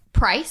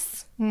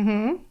price,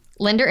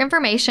 lender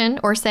information,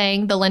 or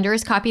saying the lender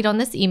is copied on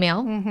this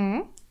email,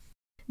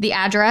 the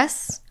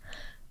address,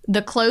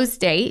 the close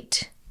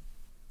date,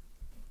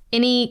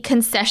 any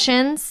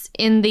concessions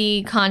in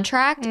the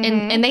contract.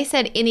 And they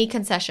said any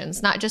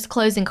concessions, not just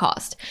closing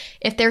cost.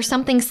 If there's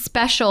something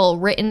special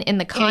written in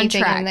the Anything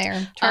in contract, there.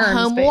 a Terms,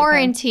 home basically.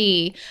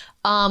 warranty,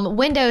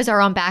 windows are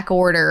on back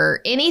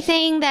order,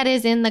 anything that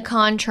is in the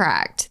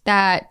contract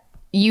that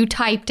you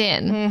typed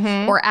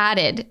in or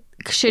added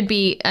should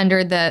be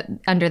under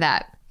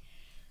that.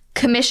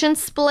 Commission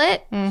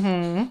split,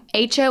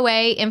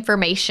 HOA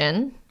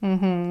information,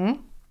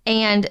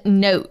 and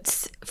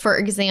notes. For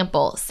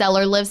example,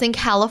 seller lives in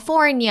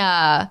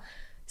California,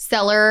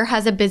 seller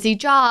has a busy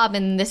job,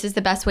 and this is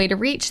the best way to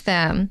reach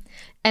them.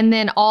 And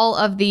then all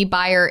of the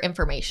buyer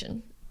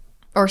information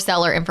or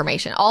seller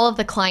information, all of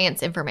the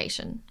client's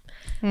information.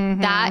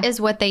 That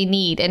is what they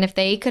need. And if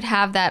they could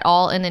have that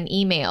all in an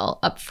email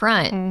up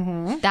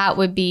front, that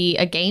would be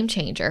a game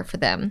changer for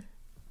them.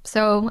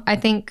 So I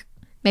think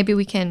maybe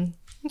we can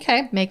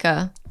Okay. make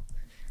a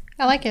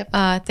I like it.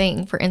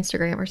 thing for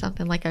Instagram or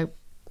something like a,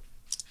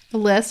 A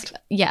list.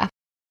 yeah.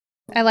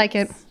 I like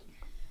it.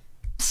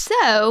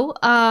 So,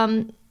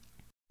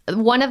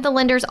 one of the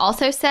lenders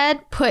also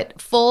said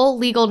put full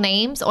legal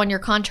names on your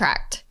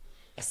contract.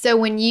 So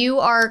when you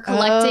are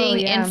collecting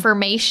yeah.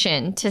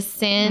 information to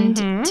send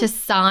to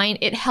sign,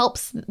 it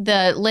helps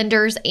the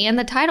lenders and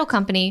the title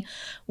company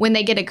when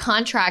they get a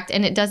contract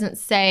and it doesn't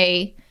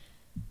say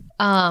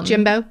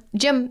Jimbo.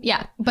 Jim,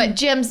 yeah. But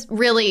Jim's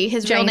really,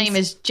 his real James. name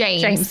is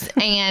James. James.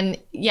 And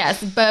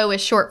yes, Bo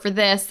is short for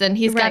this. And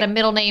he's got Right. a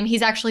middle name.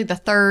 He's actually the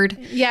third.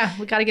 Yeah,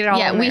 we got to get it all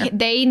Yeah, in there.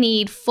 they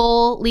need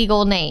full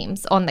legal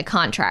names on the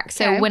contract.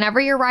 So Okay.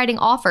 whenever you're writing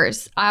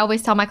offers, I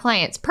always tell my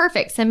clients,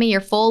 perfect, send me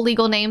your full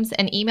legal names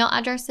and email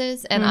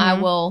addresses and I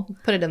will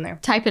Put it in there.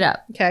 type it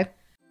up. Okay.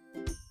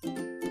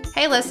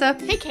 Hey, Lissa.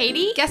 Hey,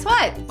 Katie. Guess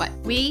what? What?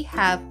 We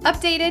have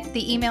updated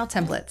the email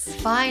templates.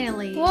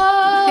 Finally.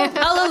 Whoa!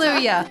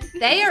 Hallelujah.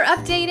 They are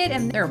updated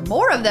and there are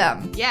more of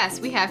them. Yes,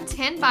 we have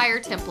 10 buyer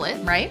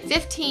templates, Right.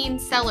 15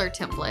 seller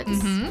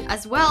templates,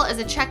 as well as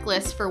a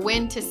checklist for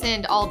when to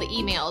send all the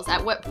emails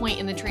at what point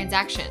in the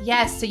transaction.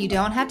 Yes, so you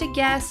don't have to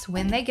guess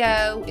when they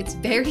go. It's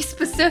very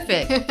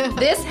specific.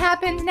 This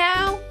happened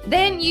now,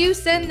 then you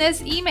send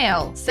this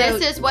email. So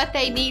This is what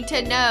they need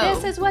to know.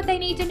 this is what they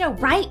need to know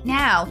right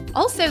now.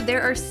 Also,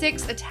 there are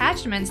 6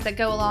 attachments that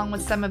go along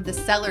with some of the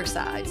seller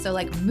side. So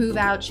like move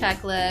out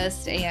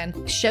checklist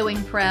and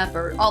showing prep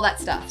or all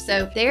that stuff.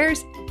 So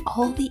there's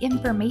all the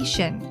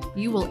information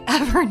you will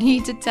ever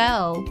need to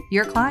tell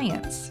your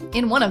clients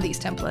in one of these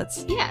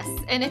templates. Yes,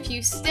 and if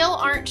you still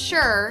aren't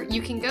sure, you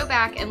can go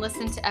back and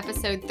listen to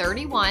episode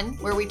 31,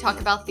 where we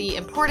talk about the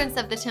importance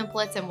of the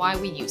templates and why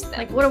we use them.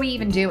 Like, what are we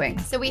even doing?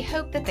 So we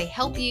hope that they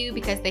help you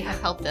because they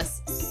have helped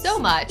us so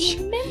much.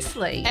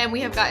 Immensely. And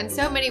we have gotten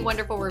so many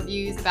wonderful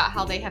reviews about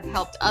how they have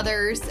helped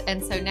others.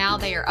 And so now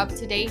they are up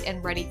to date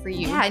and ready for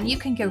you. Yeah, and you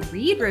can go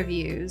read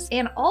reviews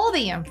and all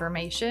the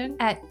information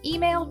at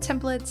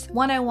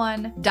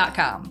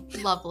emailtemplates101.com.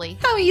 Lovely.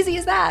 How easy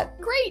is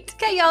that? Great.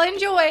 Okay, y'all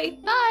enjoy.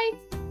 Bye.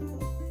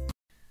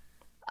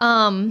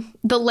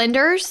 The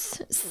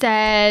lenders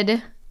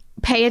said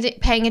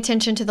paying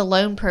attention to the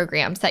loan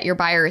programs that your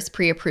buyer is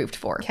pre-approved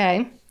for.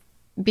 Okay.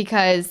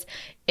 Because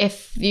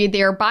if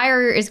their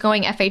buyer is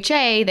going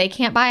FHA, they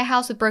can't buy a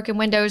house with broken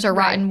windows or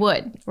rotten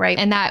wood. Right.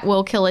 And that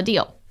will kill a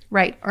deal.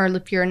 Right. Or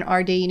if you're an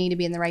RD, you need to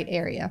be in the right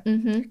area.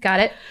 Mm-hmm.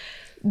 Got it.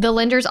 The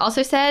lenders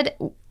also said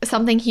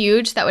something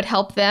huge that would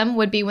help them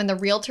would be when the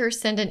realtors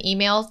send an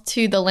email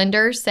to the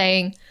lenders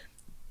saying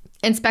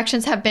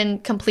inspections have been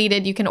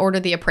completed, you can order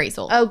the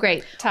appraisal. Oh,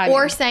 great. Timing.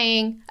 Or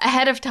saying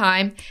ahead of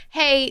time,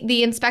 hey,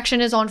 the inspection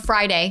is on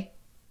Friday.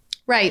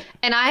 Right.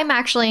 And I'm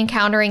actually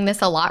encountering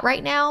this a lot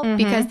right now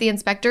because the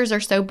inspectors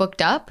are so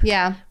booked up.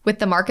 Yeah. With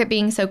the market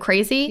being so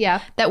crazy.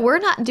 Yeah. That we're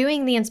not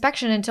doing the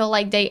inspection until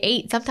like day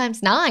 8,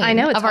 sometimes 9 I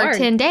know, it's of our hard.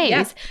 10 days.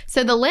 Yeah.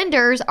 So the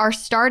lenders are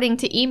starting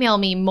to email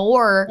me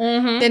more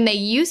than they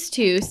used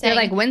to, saying,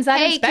 like, when's that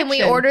hey, can we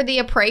inspection? order the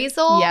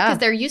appraisal? Yeah. Because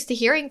they're used to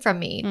hearing from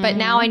me. But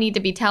now I need to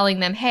be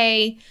telling them,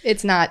 hey,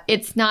 It's not.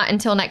 it's not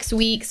until next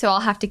week, so I'll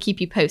have to keep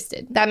you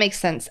posted. That makes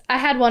sense. I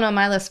had one on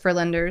my list for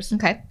lenders.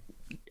 Okay.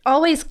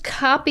 Always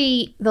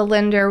copy the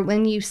lender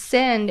when you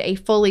send a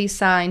fully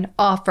signed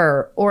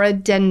offer or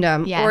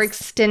addendum Yes. or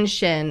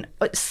extension.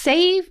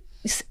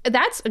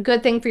 That's a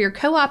good thing for your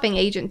co-oping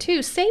agent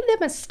too. Save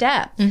them a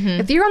step.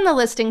 If you're on the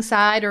listing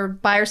side or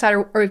buyer side,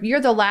 or if you're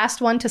the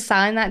last one to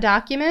sign that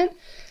document,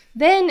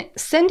 then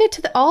send it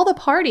to all the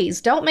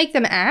parties. Don't make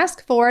them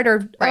ask for it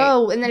and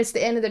then it's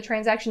the end of the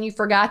transaction. You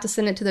forgot to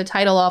send it to the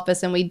title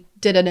office and we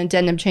did an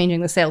addendum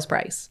changing the sales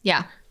price.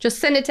 Yeah. Just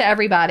send it to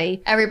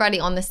everybody. Everybody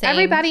on the same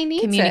Everybody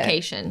needs it.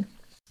 communication.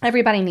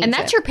 Everybody needs And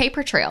that's it. your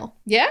paper trail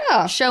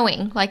Yeah.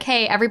 showing like,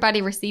 hey,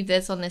 everybody received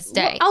this on this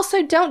day.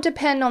 Also, don't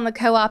depend on the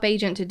co-op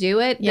agent to do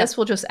it. Yep. This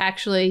will just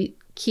actually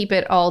keep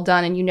it all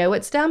done and you know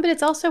it's done, but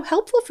it's also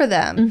helpful for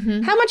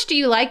them. How much do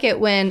you like it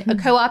when a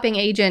co-oping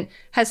agent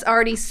has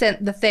already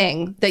sent the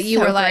thing that you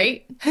So were like,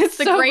 great. It's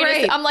the so greatest.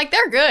 great. I'm like,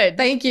 they're good.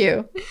 Thank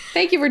you.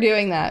 Thank you for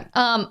doing that.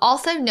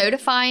 Also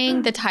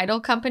notifying the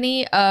title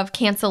company of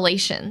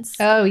cancellations.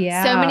 Oh,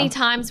 yeah. So many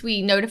times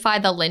we notify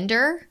the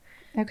lender,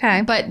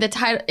 Okay. but the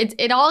title,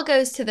 it all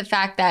goes to the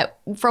fact that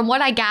from what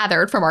I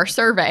gathered from our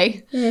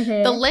survey,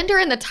 the lender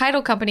and the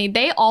title company,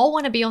 they all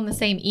want to be on the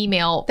same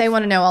email. They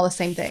want to know all the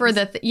same things. For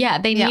they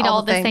need all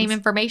all the the same things.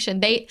 information.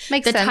 Makes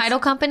the sense. title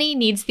company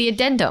needs the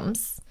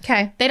addendums.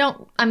 Okay. They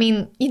don't, I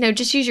mean,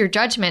 just use your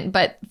judgment,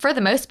 but for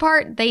the most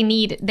part, they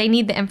need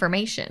the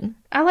information.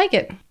 I like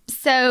it.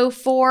 So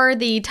for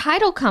the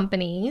title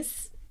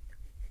companies,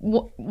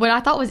 what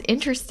I thought was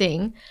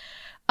interesting,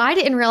 I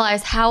didn't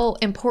realize how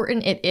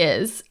important it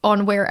is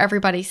on where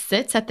everybody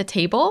sits at the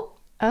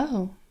table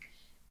Oh.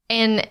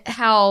 and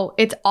how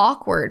it's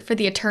awkward for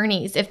the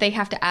attorneys if they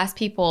have to ask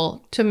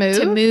people To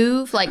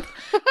move? Like,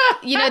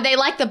 they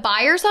like the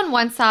buyers on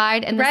one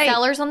side and the Right.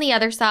 sellers on the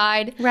other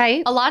side.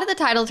 Right. A lot of the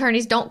title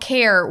attorneys don't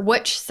care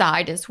which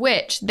side is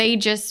which. They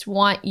just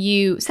want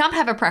you. Some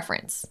have a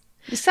preference.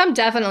 Some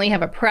definitely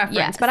have a preference,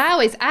 Yes. but I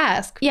always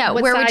ask. Yeah,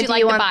 what where would side you do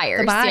like the want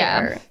buyers?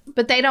 Yeah.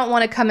 But they don't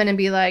want to come in and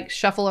be like,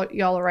 shuffle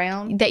y'all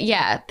around. They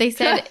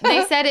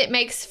said it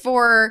makes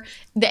for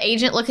the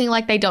agent looking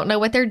like they don't know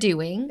what they're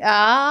doing.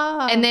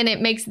 Ah. And then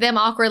it makes them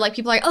awkward. Like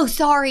people are like, oh,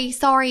 sorry,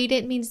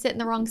 didn't mean to sit in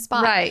the wrong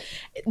spot. Right.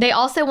 They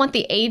also want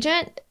the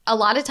agent. A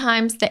lot of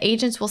times the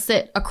agents will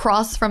sit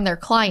across from their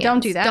clients. Don't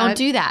do that. Don't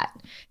do that.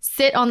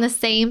 Sit on the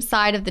same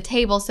side of the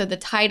table so the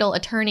title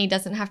attorney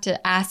doesn't have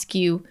to ask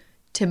you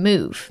to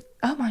move.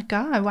 Oh my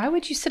God. Why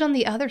would you sit on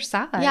the other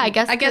side? Yeah, I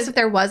guess if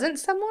there wasn't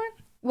someone.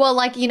 Well,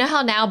 like,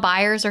 how now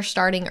buyers are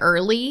starting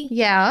early,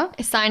 Yeah.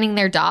 signing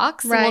their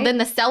docs. Right. Well, then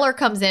the seller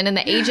comes in and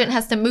the agent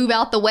has to move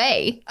out the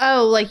way.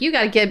 Oh, like you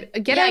got to get over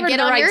Get to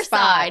the on right your spot.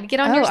 side.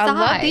 Get on your I love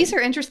side. these are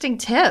interesting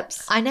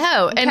tips. I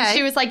know. And Okay.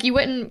 she was like, you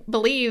wouldn't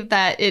believe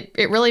that it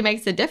really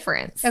makes a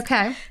difference.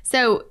 Okay.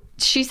 So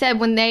she said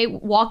when they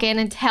walk in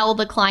and tell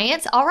the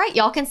clients, all right,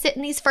 y'all can sit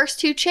in these first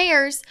 2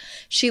 chairs.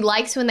 She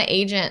likes when the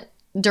agent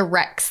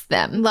directs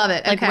them. Love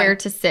it. Like Okay. where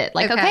to sit.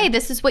 Like, Okay. okay,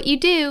 this is what you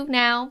do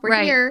now.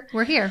 We're here.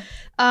 We're here.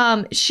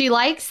 She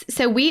likes,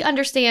 so we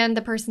understand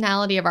the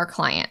personality of our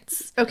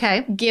clients,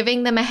 Okay.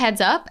 giving them a heads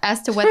up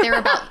as to what they're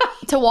about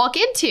to walk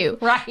into.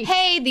 Right.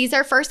 Hey, these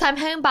are first time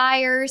home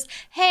buyers.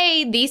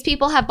 Hey, these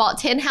people have bought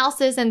 10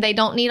 houses and they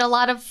don't need a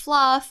lot of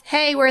fluff.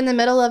 Hey, we're in the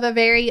middle of a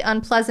very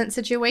unpleasant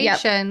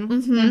situation.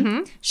 Mm-hmm.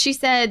 She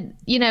said,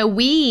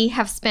 we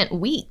have spent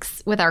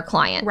weeks with our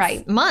clients,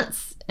 Right.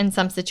 months in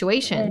some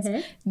situations.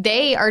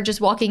 They are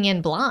just walking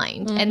in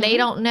blind and they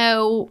don't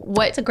know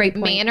what a great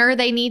point. manner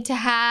they need to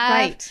have.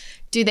 Right.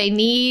 Do they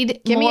need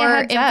Give me a more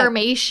heads up.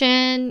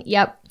 information?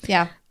 Yep.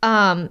 Yeah.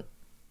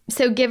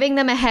 So giving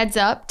them a heads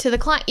up to the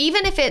client,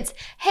 even if it's,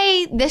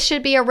 hey, this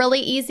should be a really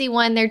easy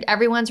one.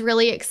 Everyone's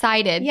really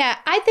excited. Yeah,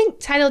 I think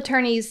title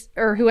attorneys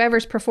or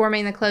whoever's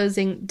performing the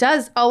closing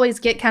does always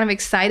get kind of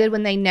excited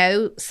when they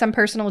know some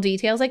personal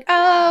details, like,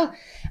 oh,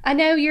 I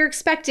know you're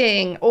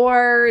expecting,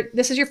 or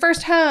this is your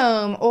first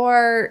home,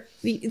 or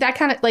that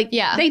kind of, like,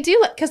 Yeah. they do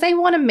it because they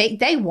want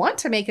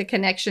to make a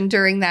connection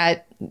during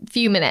that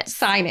Few minutes.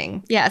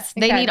 signing. Yes,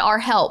 they Okay. need our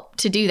help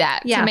to do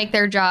that, Yeah. to make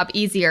their job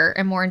easier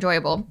and more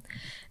enjoyable.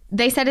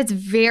 They said it's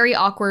very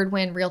awkward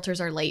when realtors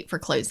are late for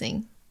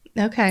closing.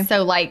 Okay.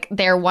 So like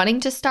they're wanting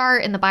to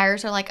start and the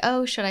buyers are like,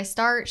 oh, should I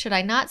start? Should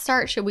I not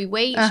start? Should we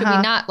wait? Should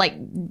we not? Like,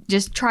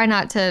 just try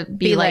not to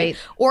be late.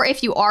 Or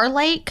if you are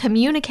late,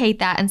 communicate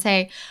that and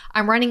say,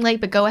 I'm running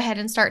late, but go ahead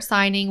and start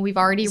signing. We've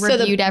already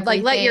reviewed everything.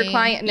 Like, let your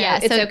client know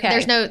it's so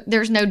okay.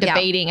 There's no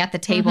debating at the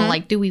table.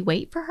 Like, do we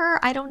wait for her?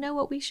 I don't know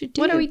what we should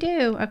do. What do we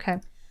do? Okay.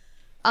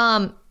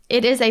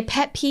 It is a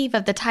pet peeve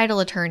of the title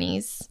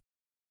attorneys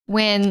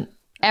when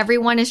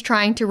everyone is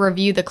trying to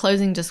review the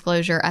closing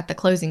disclosure at the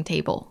closing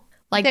table.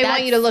 Like They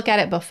want you to look at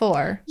it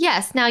before.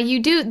 Yes. Now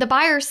the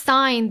buyers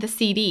sign the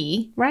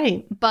CD,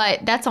 Right.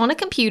 but that's on a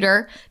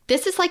computer.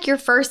 This is like your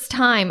first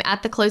time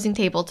at the closing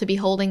table to be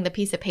holding the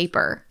piece of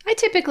paper. I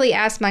typically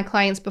ask my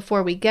clients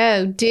before we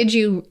go, did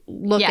you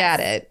look Yes. at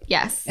it?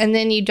 Yes. And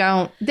then you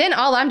don't. Then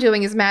all I'm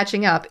doing is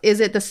matching up.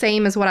 Is it the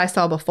same as what I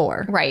saw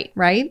before? Right.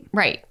 Right?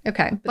 Right.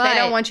 Okay. But they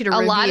don't want you to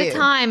review. A lot of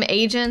time,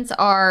 agents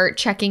are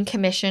checking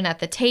commission at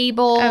the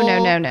table.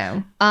 Oh,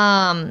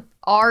 no.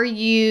 Are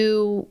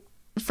you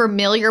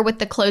familiar with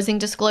the closing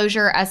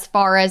disclosure as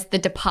far as the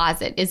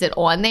deposit? Is it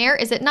on there?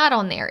 Is it not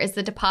on there? Is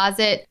the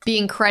deposit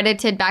being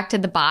credited back to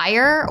the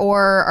buyer,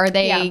 or are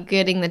they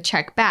getting the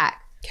check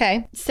back?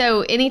 Okay.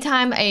 So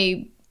anytime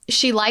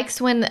she likes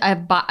when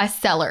a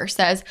seller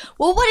says,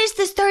 well, what is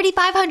this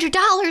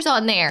 $3,500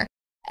 on there?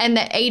 And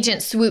the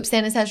agent swoops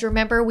in and says,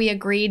 remember, we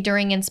agreed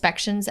during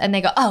inspections. And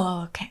they go,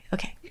 oh, okay.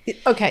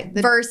 Okay.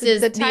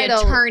 Versus the title-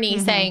 attorney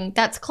saying,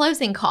 that's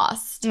closing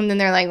costs. And then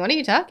they're like, what are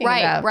you talking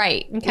about?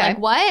 Right. Okay. Like,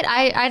 what?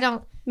 I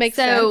don't. Makes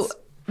so sense.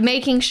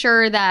 making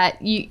sure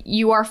that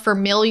you are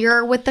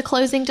familiar with the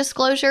closing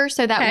disclosure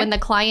so that when the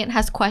client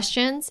has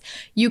questions,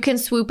 you can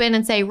swoop in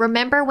and say,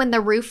 remember when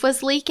the roof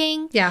was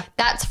leaking? Yeah.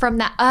 That's from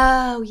that.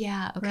 Oh,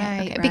 yeah. Okay.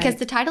 Right, okay. Because right.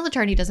 the title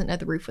attorney doesn't know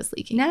the roof was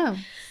leaking. No.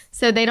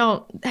 So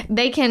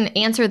they can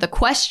answer the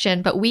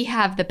question, but we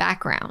have the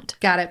background.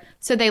 Got it.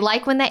 So they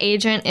like when the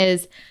agent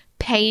is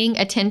paying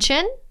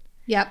attention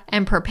Yep.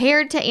 and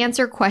prepared to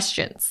answer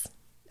questions.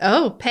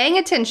 Oh, paying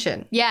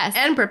attention. Yes.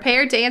 And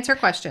prepared to answer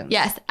questions.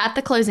 Yes, at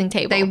the closing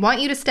table. They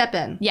want you to step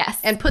in. Yes.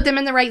 And put them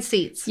in the right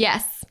seats.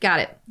 Yes. Got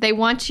it. They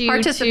want you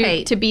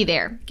Participate. to be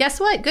there. Guess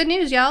what? Good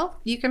news, y'all.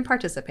 You can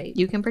participate.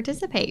 You can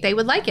participate. They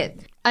would like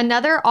it.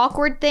 Another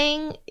awkward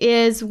thing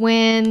is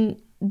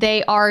when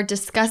they are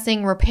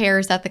discussing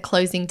repairs at the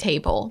closing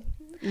table.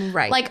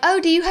 Right. Like, oh,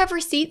 do you have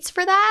receipts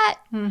for that?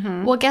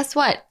 Mm-hmm. Well, guess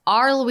what?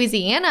 Our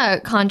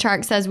Louisiana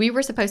contract says we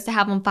were supposed to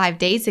have them 5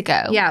 days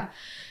ago. yeah.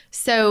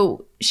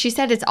 So she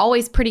said it's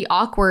always pretty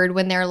awkward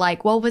when they're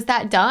like, well, was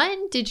that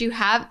done? Did you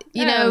have,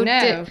 Oh,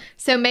 no.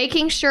 So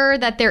making sure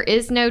that there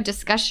is no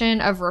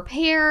discussion of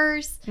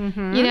repairs,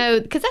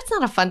 because that's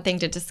not a fun thing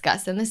to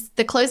discuss. And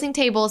the closing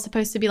table is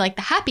supposed to be like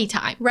the happy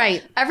time.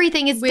 Right.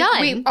 Everything is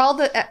done. All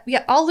loose ends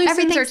are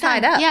Everything's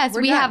tied done. up. Yes,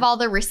 We're we done. have all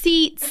the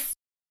receipts.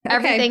 Okay.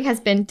 Everything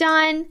has been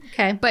done.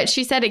 Okay. But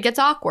she said it gets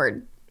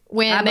awkward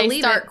when I they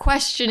believe start it.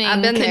 questioning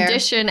I've been there.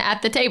 condition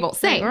at the table.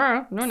 Same.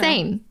 No.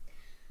 Same.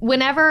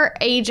 Whenever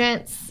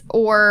agents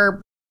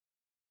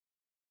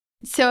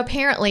so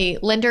apparently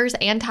lenders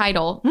and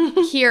title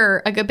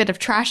hear a good bit of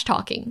trash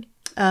talking.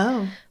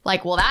 Oh.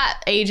 Like, well,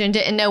 that agent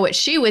didn't know what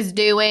she was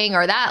doing,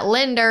 or that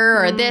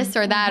lender, or this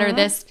or that or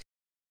this.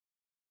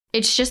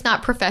 It's just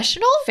not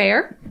professional.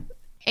 Fair.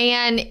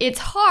 And it's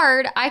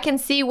hard. I can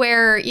see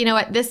where,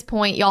 at this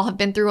point, y'all have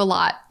been through a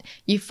lot.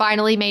 You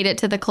finally made it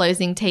to the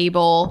closing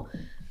table.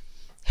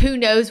 Who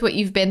knows what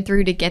you've been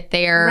through to get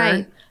there.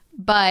 Right.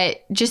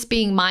 But just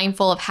being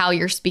mindful of how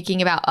you're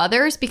speaking about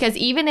others, because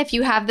even if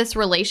you have this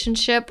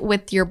relationship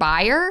with your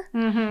buyer,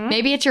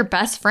 maybe it's your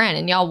best friend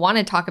and y'all want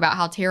to talk about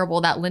how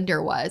terrible that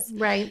lender was.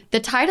 Right. The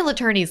title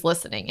attorney's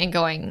listening and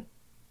going,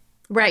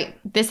 Right.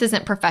 this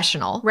isn't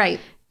professional.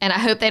 Right. And I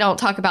hope they don't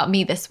talk about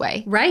me this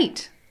way.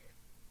 Right.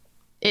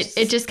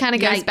 It just kind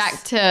of goes Yikes.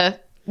 back to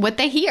what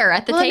they hear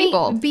at the Let me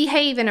table.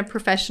 behave in a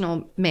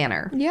professional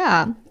manner.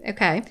 Yeah.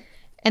 Okay.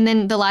 And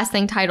then the last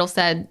thing title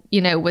said,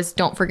 was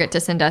don't forget to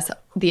send us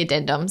the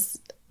addendums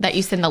that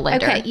you send the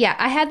lender. Okay, yeah,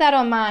 I had that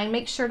on mine.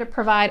 Make sure to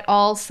provide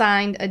all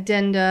signed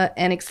addenda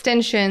and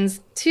extensions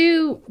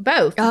to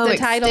both the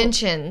title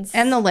extensions.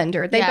 and the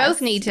lender. They Yes.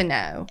 both need to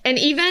know. And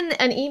even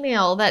an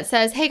email that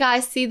says, hey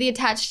guys, see the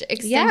attached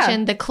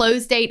extension. The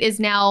close date is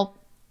now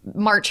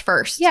March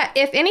 1st. Yeah,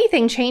 if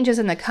anything changes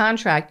in the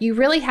contract, you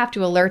really have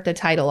to alert the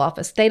title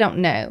office. They don't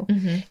know.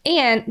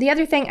 And the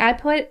other thing I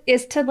put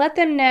is to let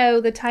them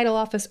know the title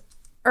office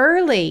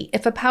early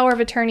if a power of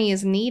attorney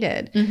is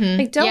needed.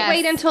 Like, don't Yes.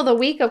 wait until the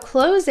week of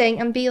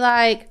closing and be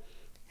like,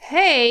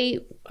 hey,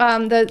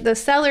 the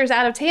seller's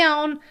out of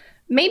town,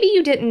 maybe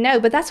you didn't know,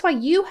 but that's why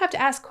you have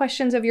to ask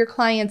questions of your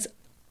clients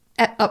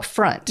up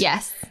front.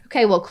 Yes.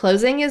 Okay, well,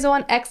 closing is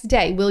on X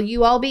day. Will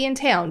you all be in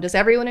town? Does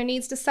everyone who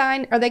needs to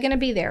sign, are they going to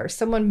be there? Is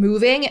someone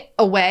moving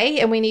away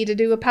and we need to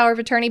do a power of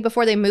attorney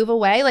before they move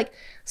away? Like,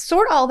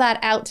 sort all that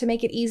out to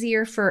make it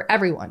easier for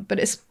everyone, but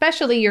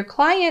especially your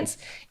clients.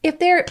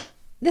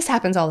 This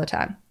happens all the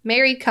time.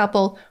 Married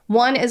couple,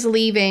 one is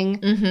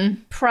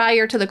leaving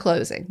prior to the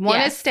closing.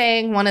 One is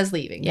staying, one is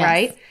leaving,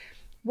 right?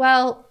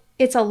 Well,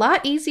 it's a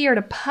lot easier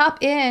to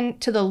pop in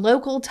to the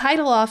local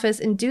title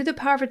office and do the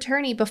power of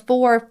attorney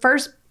before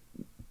first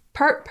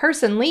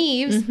person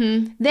leaves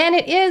than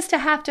it is to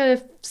have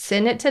to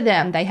send it to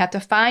them. They have to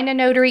find a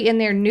notary in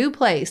their new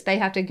place. They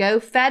have to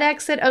go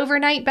FedEx it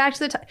overnight back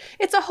to the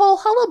it's a whole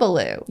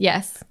hullabaloo.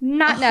 Yes.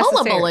 Not a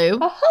necessary.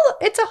 Hullabaloo.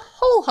 It's a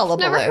whole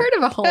hullabaloo. Never heard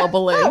of a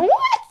hullabaloo.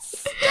 What?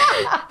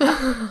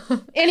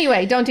 Stop.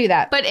 Anyway, don't do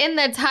that. But in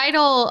the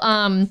title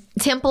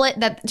template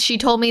that she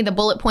told me, the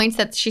bullet points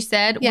that she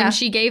said, when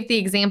she gave the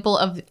example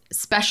of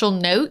special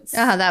notes,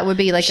 that would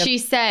be like she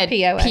said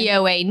POA.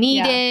 POA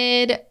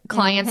needed,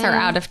 clients are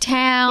out of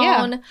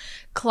town,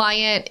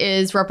 client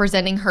is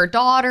representing her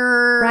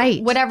daughter,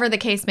 right? Whatever the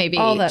case may be.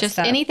 All that just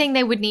stuff. Anything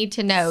they would need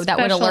to know that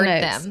would alert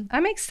them.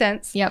 That makes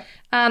sense. Yep.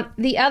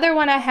 The other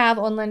one I have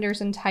on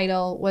Lenders and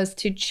Title was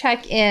to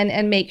check in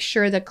and make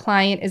sure the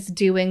client is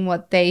doing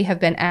what they have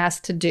been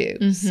asked to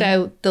do.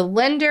 So the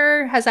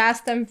lender has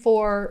asked them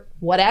for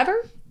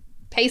whatever,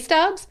 pay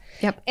stubs.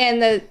 Yep.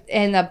 And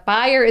the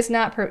buyer is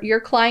not, your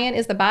client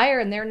is the buyer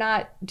and they're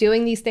not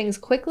doing these things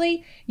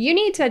quickly. You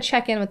need to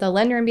check in with the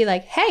lender and be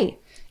like, hey,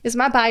 is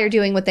my buyer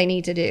doing what they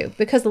need to do?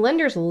 Because the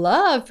lenders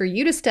love for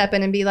you to step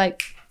in and be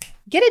like,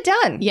 get it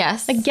done.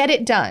 Yes. Like, get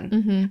it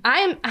done.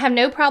 I have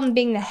no problem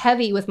being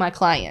heavy with my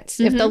clients.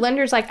 If the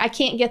lender's like, I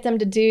can't get them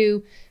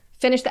to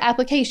finish the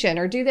application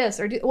or do this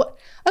or do,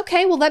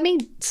 okay, well, let me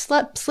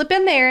slip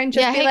in there and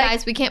just be hey like,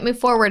 guys, we can't move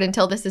forward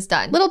until this is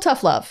done. little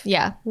tough love.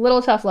 Yeah.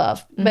 Little tough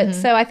love. But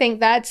so I think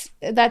that's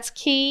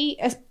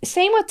key.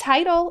 Same with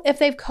title. If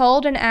they've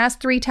called and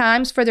asked 3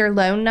 times for their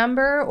loan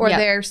number or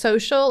their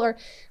social or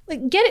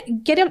like get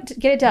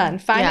it done.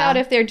 Find out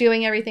if they're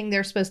doing everything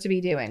they're supposed to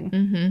be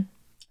doing.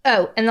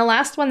 Oh, and the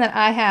last one that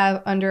I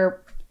have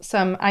under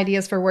some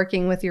ideas for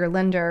working with your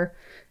lender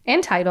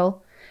and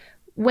title,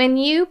 when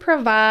you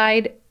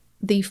provide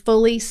the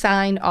fully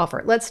signed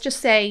offer, let's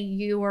just say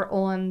you are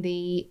on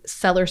the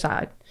seller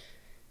side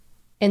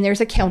and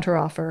there's a counter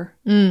offer.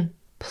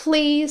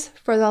 Please,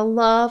 for the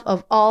love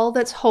of all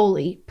that's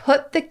holy,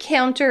 put the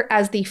counter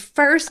as the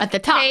first at the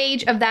top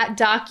page of that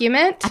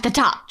document. At the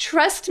top.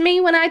 Trust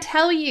me when I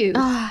tell you,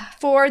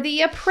 for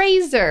the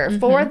appraiser,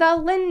 for the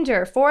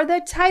lender, for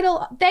the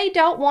title, they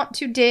don't want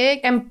to dig.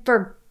 And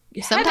for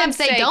sometimes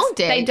they sakes, don't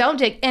dig. They don't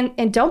dig.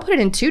 And don't put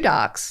it in 2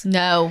 docs.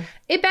 No.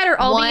 It better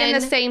all be in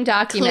the same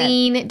document.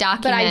 Clean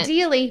document. But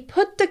ideally,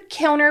 put the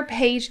counter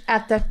page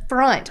at the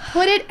front.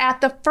 Put it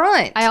at the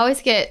front. I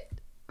always get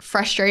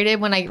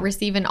frustrated when I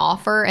receive an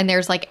offer and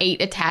there's like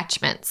 8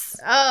 attachments.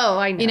 Oh,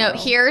 I know. You know,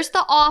 here's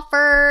the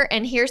offer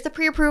and here's the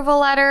pre-approval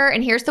letter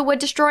and here's the wood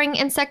destroying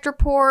insect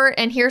report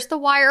and here's the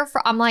wire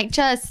for, I'm like,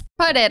 just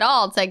put it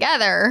all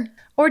together.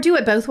 Or do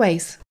it both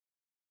ways.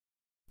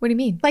 What do you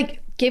mean?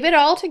 Like, give it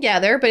all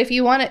together, but if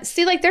you want to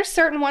see, like, there's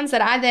certain ones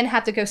that I then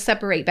have to go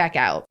separate back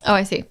out. Oh,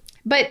 I see.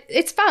 But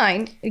it's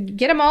fine.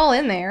 Get them all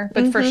in there,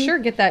 but for sure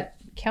get that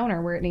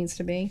counter where it needs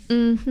to be.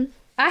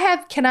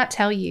 I cannot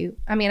tell you.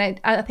 I mean,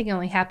 I think it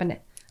only happened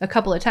a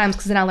couple of times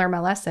because then I learned my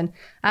lesson.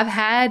 I've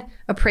had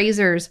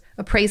appraisers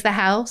appraise the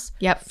house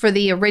for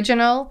the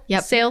original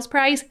sales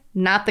price,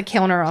 not the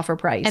counter offer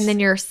price. And then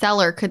your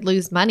seller could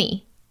lose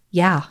money.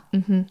 Yeah.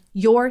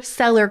 Your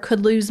seller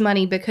could lose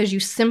money because you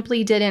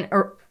simply didn't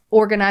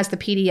organize the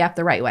PDF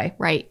the right way.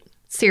 Right.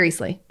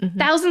 Seriously.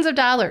 Thousands of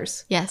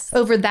dollars. Yes.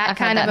 Over that I've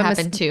kind had of that a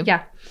happen too.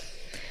 Yeah.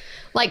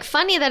 Like,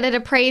 funny that it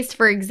appraised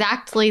for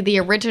exactly the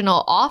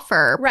original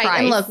offer Right. price,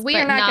 And look, we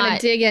are but not going to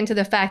dig into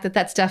the fact that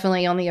that's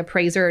definitely on the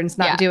appraiser and it's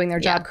not doing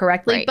their job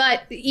correctly. Right.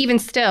 But even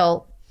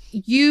still,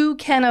 you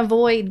can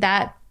avoid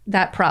that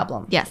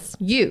problem. Yes.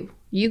 You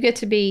get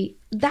to be,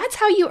 that's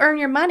how you earn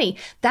your money.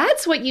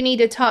 That's what you need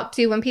to talk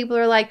to when people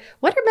are like,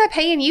 what am I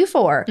paying you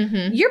for?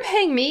 You're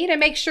paying me to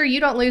make sure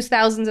you don't lose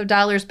thousands of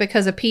dollars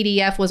because a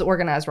PDF was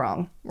organized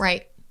wrong.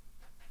 Right.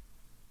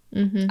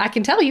 I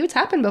can tell you it's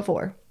happened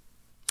before.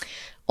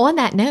 On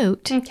that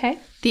note, Okay.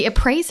 the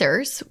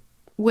appraisers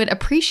would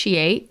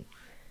appreciate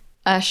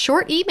a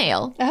short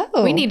email.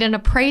 Oh. We need an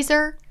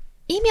appraiser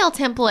email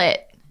template.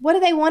 What do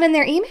they want in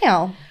their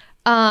email?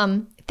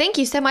 Thank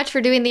you so much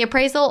for doing the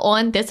appraisal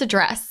on this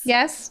address.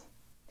 Yes.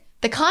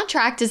 The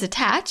contract is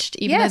attached,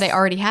 even though Yes. they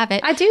already have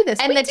it. I do this.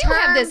 And We the do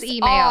have this terms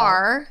email.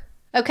 are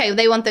Okay,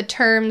 they want the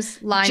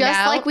terms lined just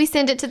out. like we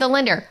send it to the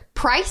lender.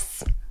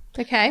 Price,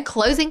 Okay.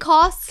 closing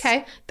costs.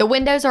 Okay. The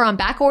windows are on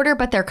back order,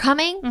 but they're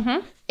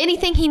coming.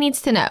 Anything he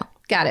needs to know.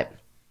 Got it.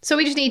 So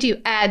we just need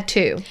to add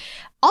 2.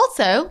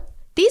 Also,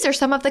 these are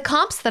some of the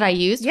comps that I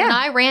used when Yeah.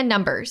 I ran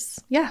numbers.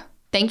 Yeah.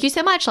 Thank you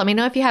so much. Let me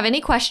know if you have any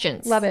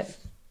questions. Love it.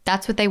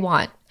 That's what they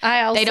want.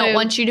 They don't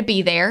want you to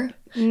be there.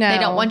 No. They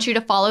don't want you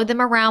to follow them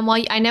around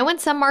while I know in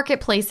some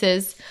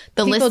marketplaces,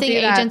 the People listing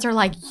do that. agents are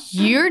like,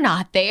 you're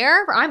not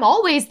there. I'm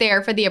always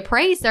there for the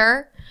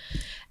appraiser.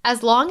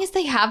 As long as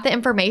they have the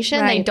information,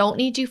 they Right. don't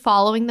need you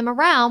following them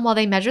around while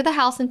they measure the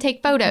house and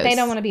take photos. They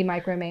don't want to be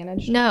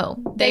micromanaged. No,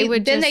 they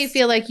would Then just, they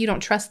feel like you don't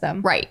trust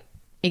them. right.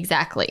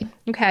 Exactly.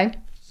 Okay.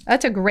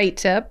 That's a great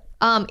tip.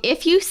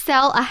 If you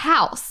sell a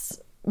house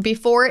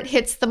before it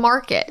hits the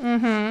market,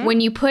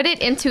 when you put it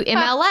into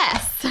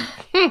MLS,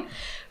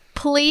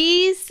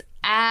 please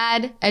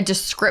add a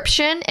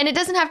description. And it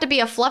doesn't have to be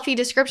a fluffy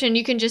description.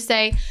 You can just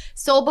say,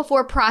 sold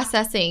before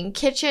processing,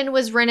 kitchen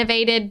was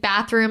renovated,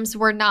 bathrooms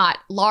were not,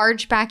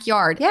 large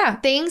backyard. Yeah.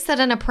 Things that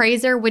an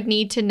appraiser would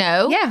need to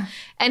know. Yeah.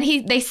 And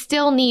they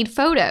still need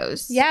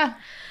photos. Yeah.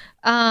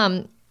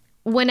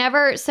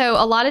 So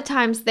a lot of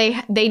times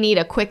they need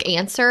a quick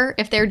answer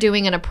if they're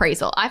doing an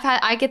appraisal.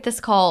 I get this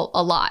call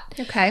a lot.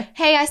 Okay.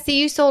 Hey, I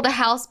see you sold a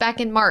house back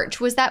in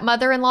March. Was that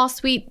mother-in-law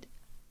suite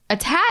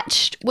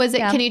attached? Was it?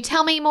 Yeah. Can you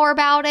tell me more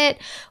about it?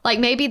 Like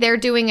maybe they're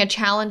doing a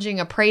challenging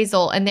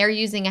appraisal and they're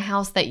using a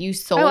house that you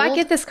sold. Oh, I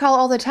get this call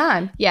all the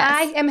time. Yes.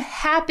 I am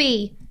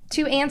happy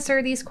to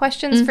answer these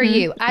questions for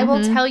you. I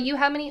will tell you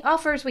how many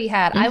offers we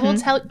had. I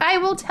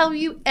will tell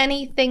you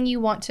anything you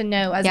want to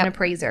know as an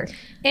appraiser.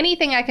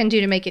 Anything I can do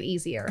to make it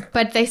easier.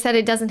 But they said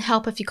it doesn't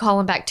help if you call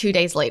them back 2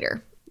 days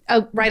later.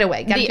 Oh, right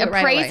away. Gotta The do it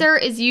right away. appraiser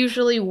is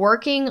usually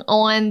working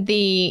on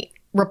the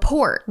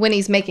report When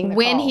he's making the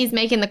when call. he's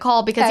making the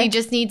call because Okay. he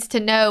just needs to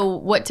know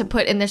what to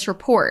put in this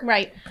report.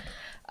 Right.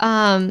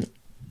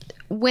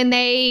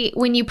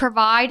 When you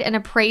provide an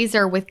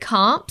appraiser with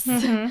comps,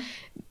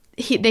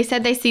 they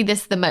said they see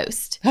this the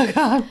most. Oh,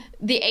 God.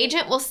 The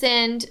agent will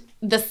send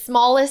the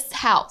smallest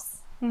house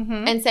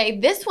and say,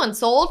 this one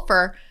sold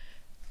for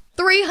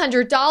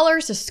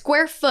 $300 a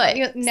square foot.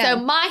 No. So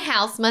my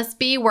house must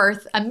be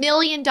worth $1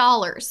 million.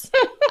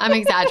 I'm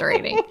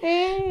exaggerating.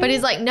 But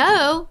he's like,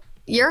 no,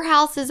 your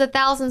house is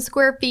 1,000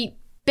 square feet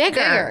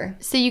bigger.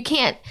 So you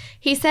can't.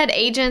 He said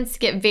agents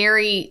get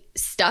very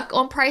stuck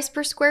on price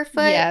per square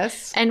foot.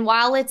 Yes. And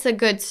while it's a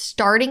good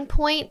starting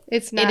point,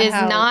 It's not it is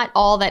how- not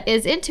all that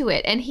is into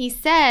it. And he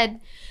said,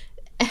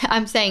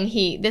 I'm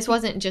saying this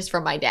wasn't just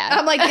from my dad.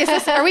 I'm like,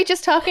 are we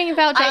just talking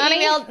about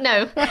Johnny?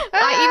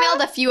 I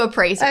emailed a few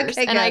appraisers,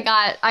 Okay, and I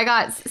good.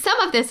 got some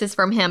of this is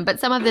from him, but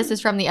some of this is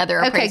from the other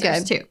Okay,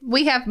 appraisers good. too.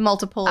 We have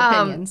multiple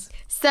opinions.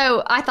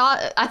 So I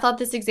thought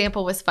this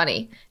example was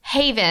funny.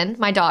 Haven,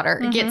 my daughter,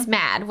 gets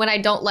mad when I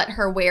don't let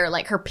her wear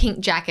like her pink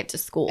jacket to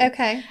school.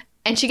 Okay.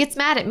 And she gets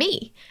mad at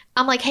me.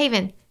 I'm like,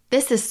 Haven,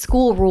 this is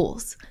school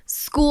rules.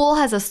 School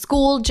has a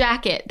school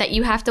jacket that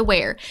you have to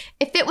wear.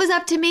 If it was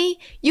up to me,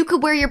 you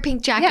could wear your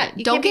pink jacket. Yeah,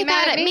 you Don't can't be get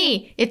mad mad at at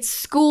me. It's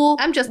school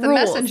I'm just the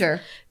rules. messenger.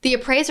 The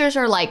appraisers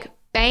are like,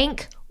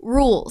 bank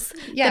rules.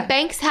 Yeah. The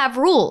banks have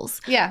rules.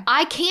 Yeah.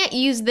 I can't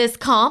use this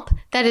comp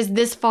that is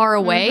this far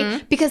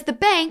away because the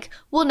bank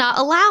will not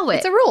allow it.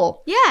 It's a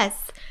rule. Yes.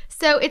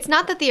 So it's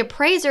not that the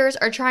appraisers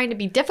are trying to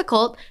be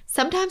difficult.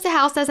 Sometimes the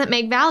house doesn't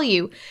make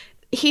value.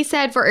 He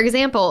said, for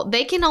example,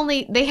 they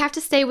have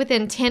to stay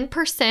within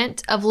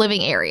 10% of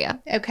living area.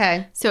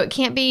 Okay. So it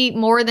can't be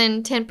more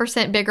than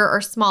 10% bigger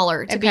or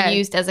smaller to be Okay.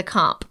 used as a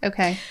comp.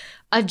 Okay.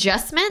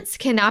 Adjustments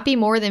cannot be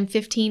more than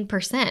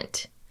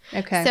 15%.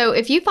 Okay. So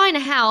if you find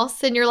a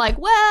house and you're like,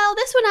 well,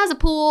 this one has a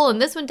pool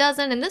and this one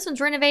doesn't and this one's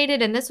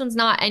renovated and this one's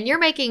not, and you're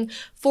making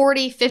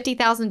 $40,000,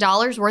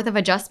 $50,000 worth of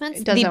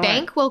adjustments, It the doesn't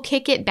bank will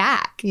kick it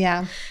back.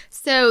 yeah.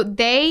 So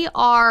they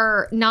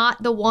are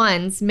not the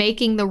ones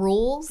making the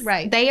rules.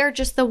 Right. They are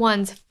just the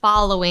ones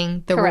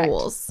following the Correct.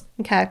 rules.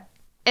 Okay.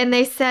 And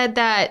they said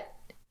that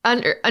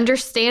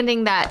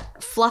understanding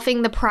that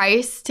fluffing the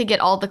price to get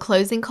all the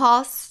closing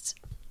costs,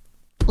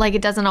 like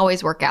it doesn't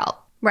always work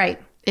out.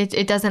 Right.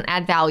 It doesn't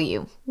add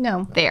value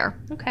No. there.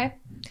 Okay.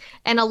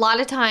 And a lot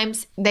of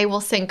times they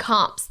will send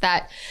comps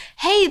that,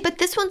 hey, but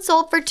this one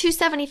sold for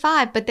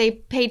 $275, but they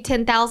paid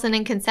 $10,000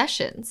 in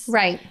concessions.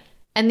 Right.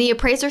 And the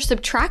appraiser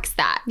subtracts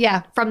that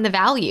Yeah. from the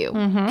value.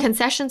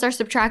 Concessions are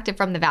subtracted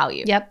from the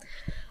value. Yep.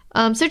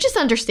 So just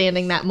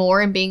understanding that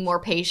more and being more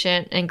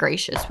patient and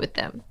gracious with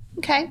them.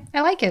 Okay.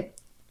 I like it.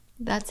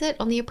 That's it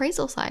on the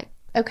appraisal side.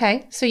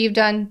 Okay. So you've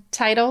done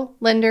title,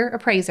 lender,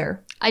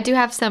 appraiser. I do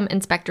have some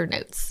inspector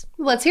notes.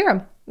 Let's hear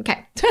them.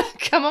 Okay.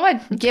 Come on.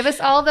 Give us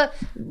all the.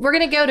 We're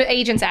going to go to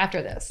agents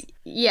after this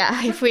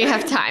Yeah, if we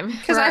have time.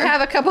 because I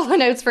have a couple of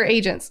notes for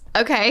agents.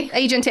 Okay.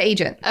 Agent to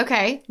agent.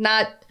 Okay.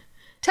 Not.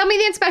 Tell me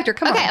the inspector.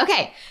 Come on.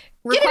 Okay.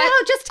 Get it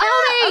out. Just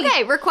tell me.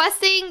 Okay.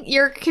 Requesting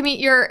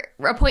your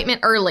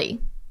appointment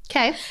early.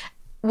 Okay.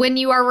 When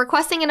you are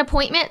requesting an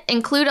appointment,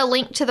 include a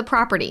link to the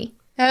property.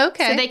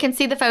 Okay. So they can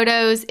see the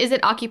photos. Is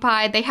it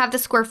occupied? They have the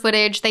square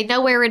footage. They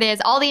know where it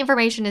is. All the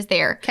information is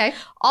there. Okay.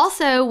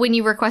 Also, when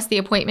you request the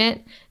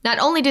appointment, not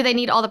only do they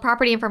need all the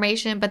property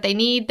information, but they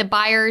need the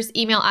buyer's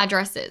email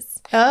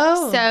addresses.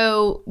 Oh.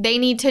 So they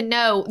need to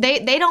know. They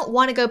don't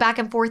want to go back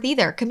and forth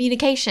either.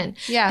 Communication.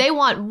 Yeah. They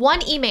want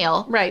one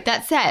email Right.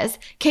 that says,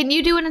 can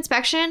you do an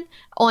inspection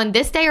on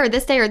this day or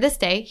this day or this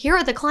day? Here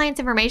are the client's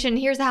information.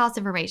 Here's the house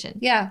information.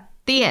 Yeah.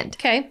 The end.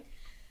 Okay.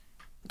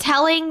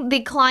 telling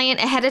the client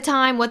ahead of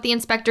time what the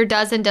inspector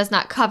does and does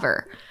not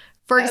cover.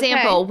 For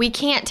example, we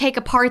can't take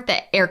apart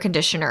the air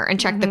conditioner and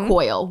check the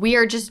coil. We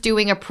are just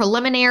doing a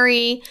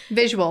preliminary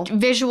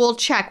visual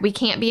check. We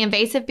can't be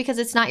invasive because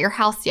it's not your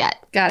house yet.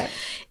 Got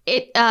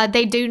it.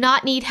 They do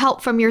not need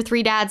help from your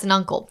 3 dads and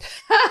uncle.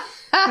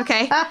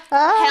 Okay.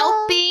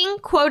 Helping,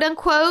 quote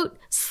unquote,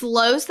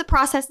 slows the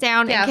process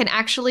down and can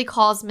actually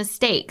cause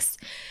mistakes.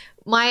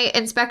 My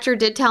inspector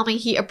did tell me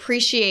he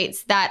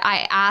appreciates that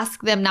I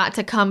ask them not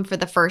to come for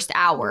the first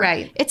hour.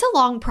 Right. It's a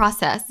long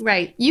process.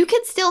 Right. You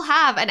can still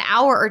have an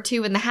hour or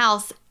 2 in the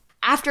house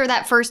after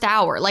that first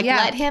hour. Like,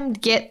 let him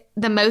get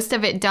the most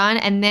of it done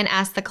and then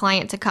ask the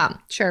client to come.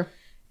 Sure.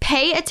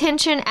 Pay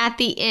attention at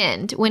the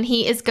end when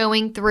he is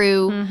going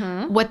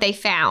through what they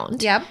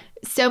found. Yep.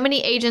 So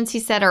many agents, he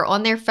said, are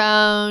on their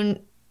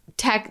phone,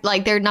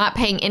 like they're not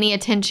paying any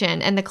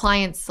attention. And the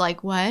client's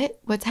like,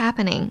 what? What's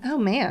happening? Oh,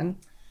 man.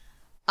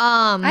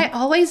 I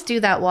always do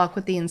that walk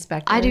with the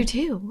inspector. I do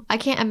too. I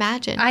can't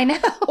imagine. I know.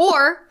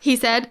 Or, he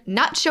said,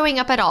 not showing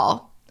up at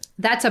all.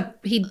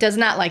 He does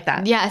not like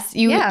that. Yes,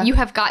 you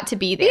have got to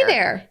be there. Be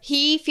there.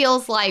 He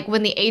feels like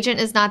when the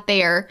agent is not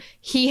there,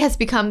 he has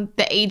become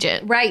the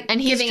agent. Right. And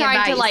he's Giving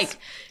trying to advice. like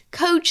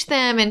coach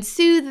them and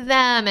soothe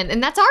them.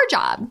 And that's our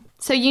job.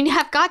 So you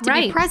have got to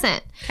be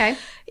present. Okay.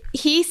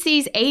 He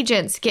sees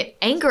agents get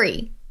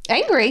angry.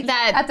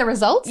 At the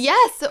results?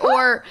 Yes,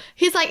 or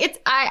he's like,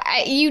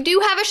 you do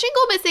have a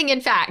shingle missing,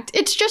 in fact.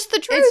 It's just the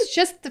truth. It's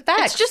just the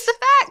facts. It's just the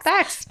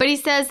facts. But he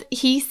says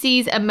he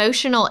sees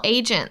emotional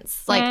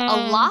agents, like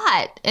a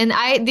lot. And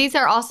these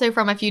are also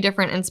from a few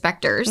different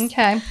inspectors.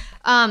 Okay.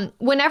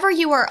 Whenever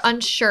you are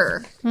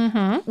unsure,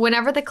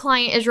 whenever the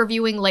client is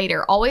reviewing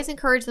later, always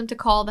encourage them to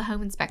call the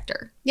home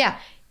inspector. Yeah.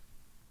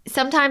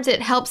 Sometimes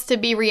it helps to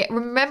be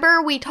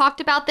remember we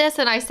talked about this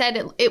and I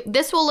said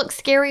this will look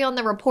scary on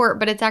the report,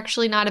 but it's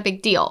actually not a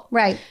big deal.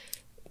 Right.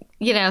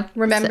 You know.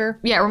 Remember?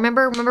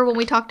 Remember when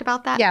we talked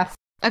about that? Yeah.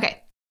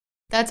 Okay.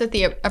 That's what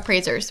the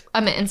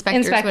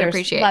inspectors would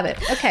appreciate. Love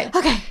it. Okay.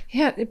 Okay.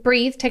 Yeah,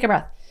 breathe, take a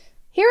breath.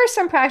 Here are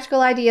some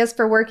practical ideas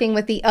for working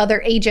with the other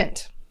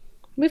agent.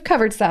 We've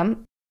covered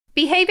some.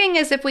 Behaving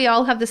as if we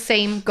all have the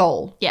same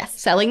goal. Yes.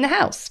 Selling the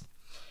house.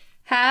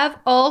 Have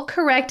all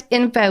correct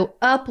info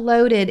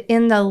uploaded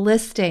in the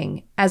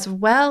listing as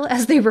well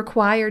as the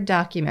required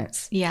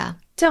documents. Yeah.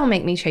 Don't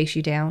make me chase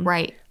you down.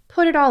 Right.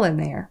 Put it all in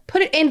there.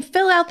 Put it and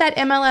fill out that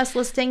MLS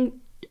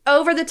listing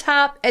over the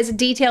top, as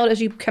detailed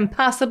as you can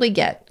possibly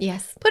get.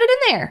 Yes. Put it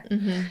in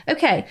there.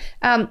 Okay.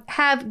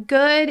 Have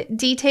good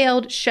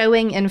detailed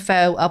showing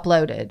info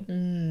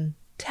uploaded.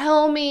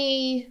 Tell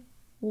me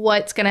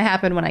what's going to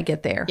happen when I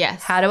get there.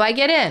 Yes. How do I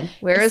get in?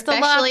 Where is the lockbox?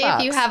 Especially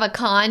if you have a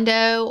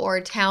condo or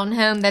a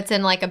townhome that's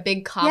in like a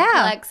big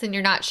complex and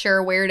you're not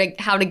sure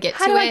how to get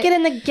to it. How do I get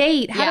in the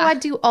gate? How do Yeah. I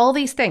do all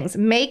these things?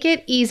 Make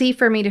it easy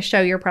for me to show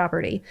your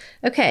property.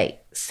 Okay.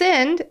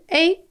 Send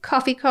a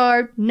coffee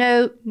card,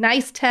 note,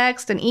 nice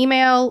text, an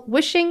email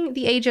wishing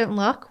the agent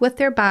luck with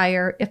their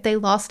buyer if they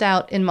lost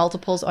out in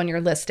multiples on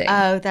your listing.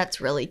 Oh, that's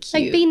really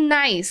cute. Like, be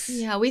nice.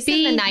 Yeah, we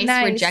send a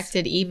nice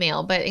rejected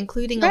email, but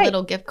including a Right.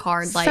 little gift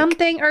card, like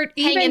something, or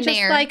hang even in just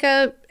there. like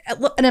an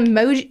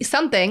emoji,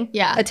 something.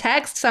 Yeah. A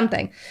text,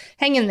 something.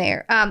 Hang in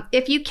there.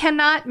 If you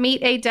cannot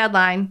meet a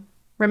deadline,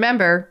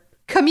 remember,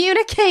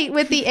 communicate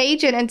with the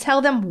agent and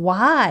tell them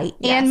why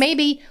and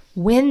maybe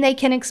when they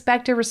can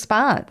expect a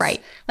response.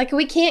 Right. Like,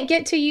 we can't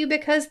get to you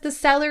because the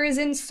seller is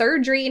in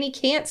surgery and he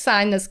can't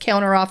sign this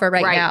counteroffer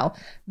right now.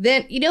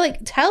 Then,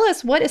 like, tell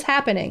us what is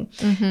happening.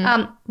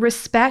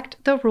 Respect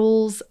the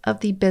rules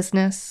of the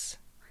business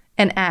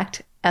and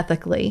act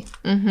ethically.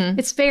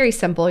 It's very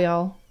simple,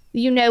 y'all.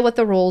 You know what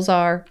the rules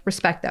are.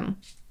 Respect them.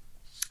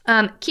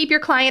 Keep your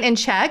client in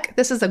check.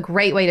 This is a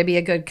great way to be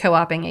a good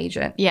co-oping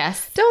agent.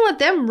 Yes. Don't let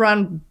them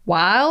run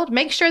wild.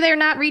 Make sure they're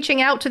not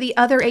reaching out to the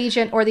other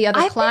agent or the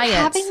other clients.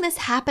 I've been having this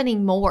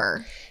happening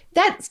more.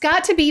 That's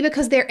got to be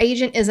because their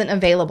agent isn't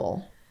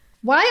available.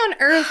 Why on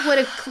earth would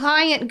a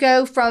client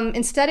go from,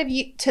 instead of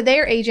you to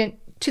their agent,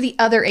 to the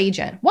other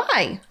agent?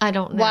 Why? I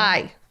don't know.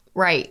 Why?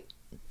 Right.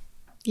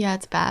 Yeah,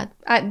 it's bad.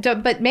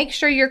 But make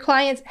sure your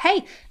clients,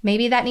 hey,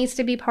 maybe that needs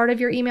to be part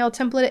of your email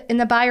template in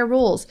the buyer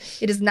rules.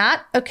 It is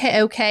not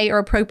okay or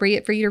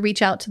appropriate for you to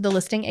reach out to the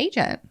listing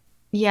agent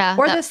Yeah.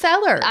 or the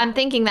seller. I'm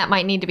thinking that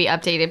might need to be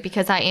updated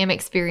because I am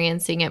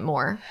experiencing it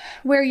more.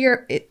 Where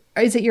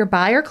is it your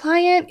buyer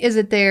client? Is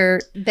it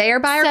their buyer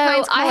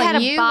clients calling I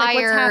had you? a Like,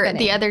 what's buyer happening?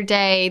 the other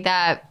day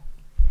that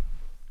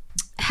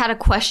had a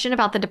question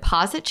about the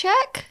deposit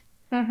check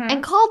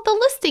and called the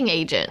listing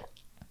agent.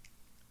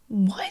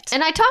 What?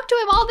 And I talked to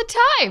him all the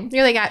time.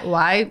 You're like,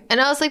 why?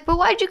 And I was like, but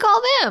why'd you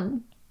call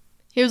them?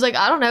 He was like,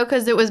 I don't know,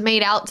 because it was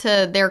made out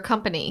to their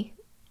company.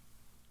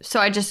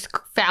 So I just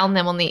found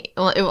them on the, it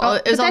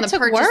was on the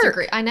purchase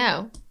agreement. I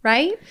know.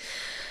 Right?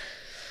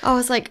 I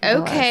was like,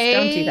 okay.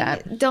 Don't do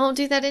that. Don't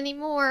do that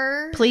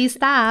anymore. Please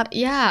stop.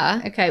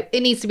 Yeah. Okay.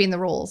 It needs to be in the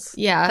rules.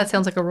 Yeah. That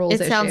sounds like a rules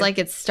issue. It sounds like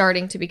it's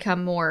starting to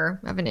become more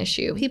of an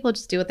issue. People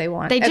just do what they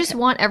want. They just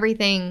want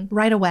everything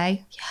right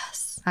away.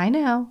 Yes. I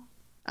know.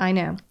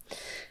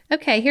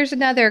 Okay, here's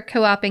another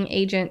co-oping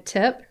agent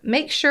tip.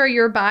 Make sure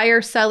your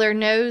buyer seller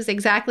knows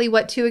exactly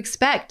what to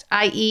expect,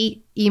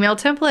 i.e. email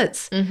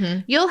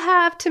templates. You'll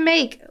have to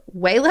make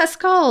way less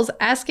calls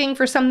asking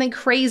for something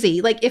crazy.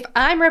 Like if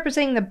I'm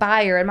representing the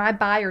buyer and my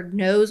buyer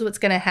knows what's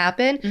going to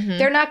happen,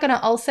 they're not going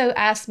to also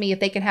ask me if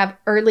they can have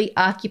early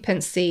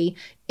occupancy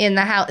in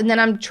the house. And then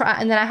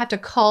I have to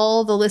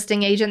call the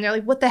listing agent. They're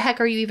like, what the heck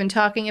are you even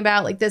talking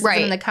about? Like this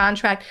isn't in the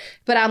contract.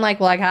 But I'm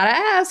like, well, I got to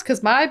ask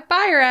because my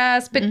buyer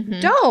asked. But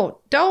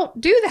don't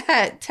do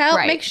that.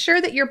 Make sure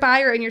that your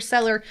buyer and your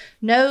seller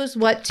knows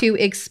what to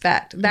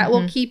expect. That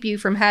will keep you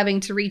from having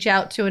to reach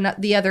out to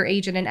the other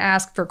agent and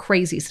ask for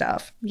crazy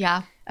stuff.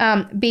 Yeah.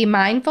 Be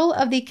mindful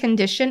of the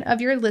condition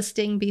of your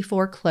listing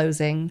before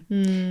closing.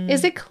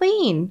 Is it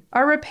clean?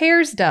 Are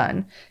repairs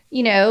done?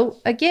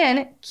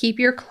 Again, keep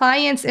your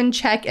clients in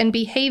check and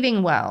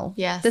behaving well.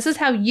 Yes. This is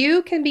how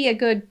you can be a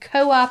good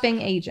co-oping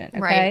agent,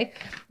 okay? Right.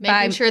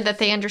 Making sure that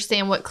they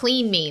understand what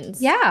clean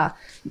means. Yeah.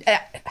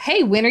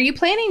 Hey, when are you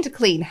planning to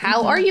clean?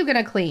 How are you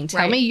going to clean?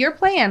 Tell me your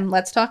plan.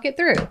 Let's talk it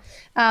through.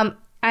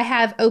 I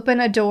have open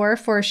a door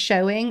for a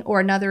showing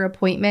or another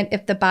appointment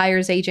if the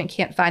buyer's agent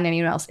can't find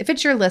anyone else. If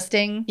it's your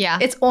listing,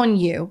 it's on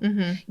you.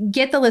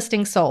 Get the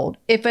listing sold.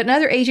 If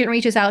another agent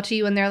reaches out to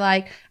you and they're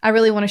like, I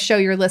really want to show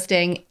your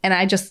listing and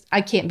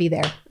I can't be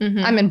there.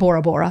 I'm in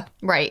Bora Bora.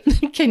 Right.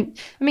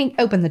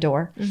 Open the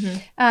door.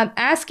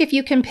 Ask if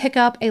you can pick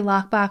up a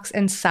lockbox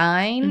and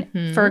sign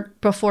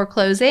before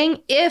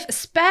closing,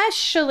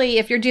 especially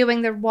if you're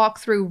doing the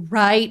walkthrough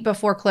right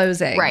before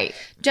closing. Right.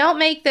 Don't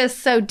make this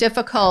so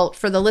difficult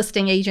for the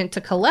listing agent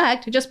to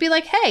collect. Just be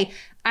like, hey,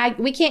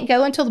 we can't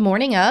go until the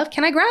morning of.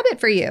 Can I grab it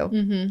for you?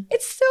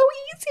 It's so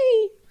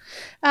easy.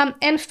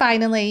 And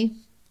finally,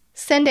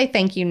 send a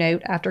thank you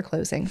note after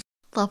closing.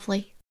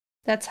 Lovely.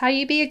 That's how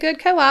you be a good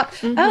co-op.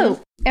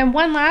 Oh, and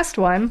one last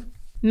one.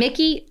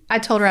 Mickey, I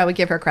told her I would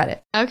give her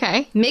credit.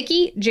 Okay.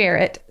 Mickey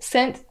Jarrett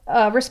sent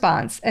a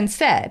response and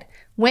said,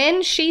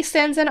 when she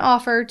sends an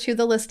offer to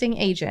the listing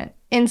agent,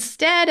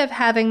 instead of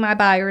having my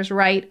buyers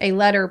write a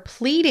letter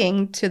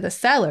pleading to the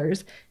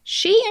sellers,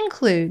 she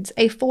includes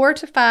a 4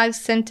 to 5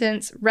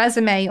 sentence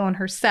resume on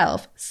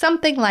herself,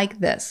 something like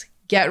this.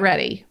 Get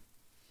ready.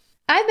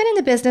 I've been in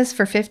the business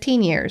for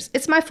 15 years.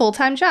 It's my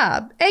full-time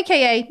job,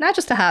 aka not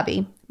just a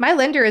hobby. My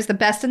lender is the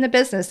best in the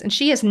business and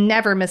she has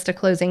never missed a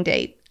closing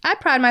date. I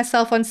pride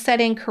myself on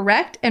setting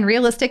correct and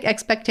realistic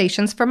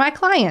expectations for my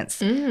clients.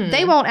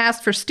 They won't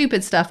ask for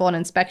stupid stuff on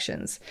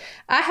inspections.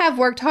 I have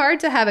worked hard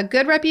to have a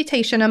good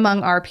reputation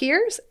among our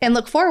peers and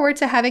look forward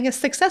to having a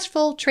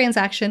successful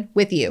transaction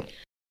with you.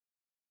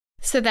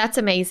 So that's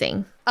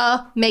amazing.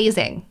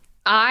 Amazing.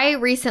 I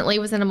recently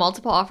was in a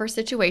multiple offer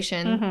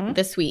situation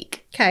this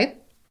week. Okay.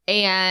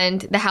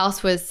 And the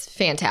house was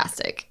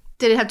fantastic.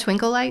 Did it have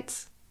twinkle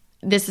lights?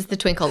 This is the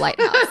Twinkle Light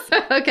house.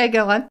 Okay,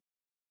 go on.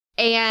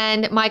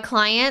 And my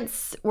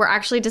clients were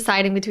actually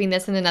deciding between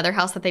this and another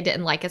house that they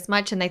didn't like as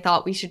much. And they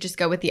thought we should just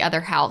go with the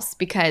other house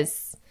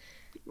because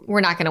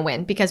we're not going to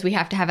win because we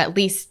have to have at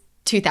least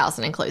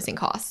 $2,000 in closing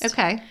costs.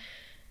 Okay.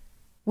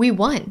 We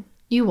won.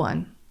 You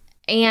won.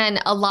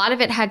 And a lot of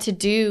it had to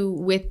do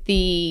with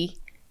the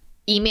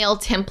email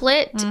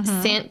template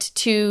sent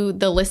to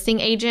the listing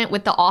agent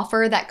with the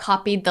offer that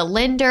copied the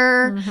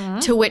lender,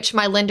 to which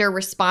my lender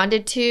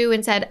responded to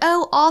and said,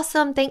 oh,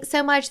 awesome. Thanks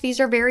so much.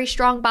 These are very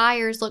strong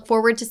buyers. Look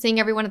forward to seeing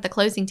everyone at the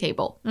closing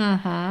table.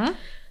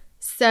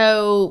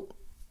 So,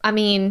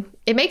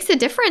 it makes a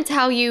difference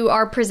how you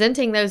are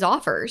presenting those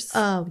offers.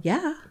 Oh,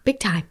 yeah. Big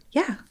time.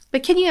 Yeah.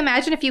 But can you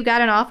imagine if you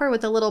got an offer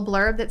with a little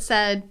blurb that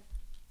said,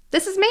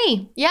 this is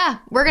me. Yeah,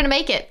 we're going to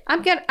make it. I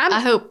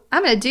hope.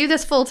 I'm going to do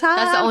this full time.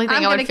 That's the only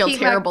thing I would feel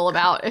terrible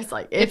about. It's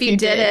like if you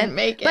didn't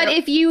make it. But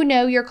if you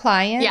know your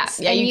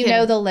clients and you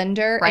know the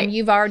lender and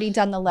you've already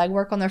done the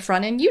legwork on the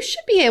front end, you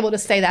should be able to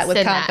say that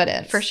with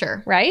confidence. For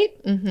sure. Right?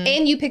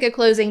 And you pick a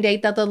closing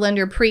date that the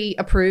lender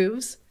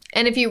pre-approves.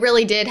 And if you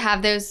really did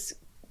have those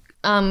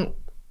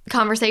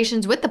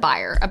conversations with the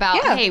buyer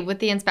about, hey, with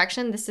the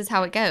inspection, this is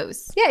how it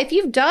goes. Yeah, if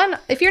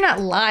you're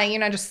not lying, you're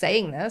not just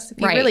saying this. If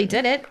you really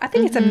did it, I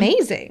think it's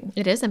amazing.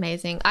 It is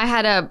amazing. I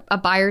had a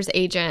buyer's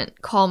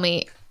agent call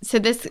me. So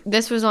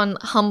this was on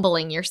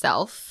humbling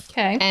yourself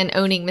and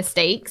owning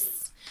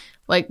mistakes.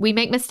 Like we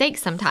make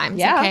mistakes sometimes.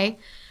 Yeah. Okay.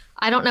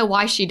 I don't know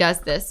why she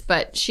does this,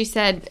 but she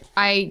said,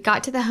 I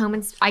get to the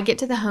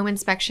home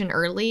inspection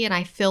early and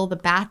I fill the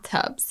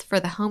bathtubs for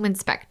the home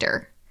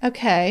inspector.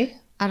 Okay.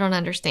 I don't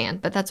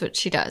understand, but that's what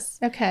she does.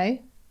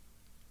 Okay.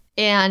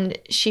 And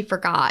she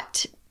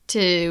forgot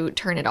to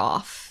turn it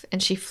off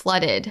and she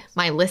flooded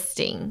my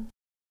listing.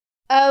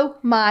 Oh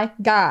my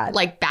God.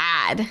 Like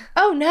bad.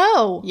 Oh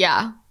no.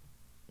 Yeah.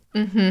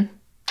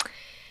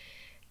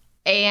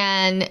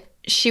 And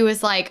she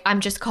was like, I'm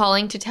just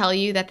calling to tell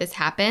you that this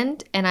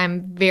happened and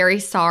I'm very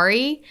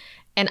sorry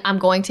and I'm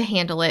going to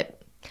handle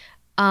it.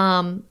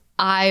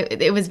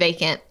 It was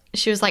vacant.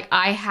 She was like,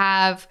 I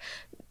have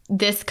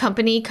this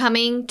company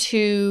coming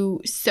to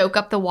soak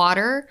up the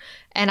water,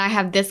 and I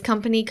have this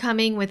company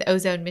coming with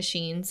ozone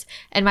machines,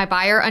 and my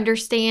buyer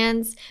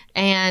understands,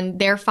 and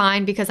they're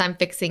fine because I'm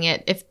fixing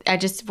it. If I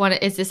just want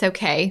to, is this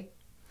okay?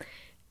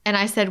 And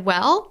I said,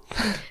 well,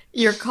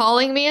 you're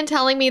calling me and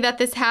telling me that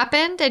this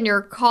happened, and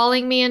you're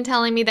calling me and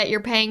telling me that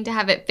you're paying to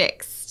have it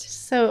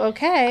fixed. So,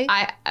 okay.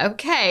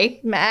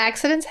 Okay.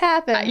 Accidents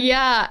happen.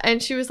 Yeah.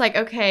 And she was like,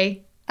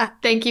 okay,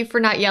 thank you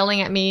for not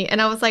yelling at me.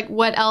 And I was like,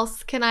 what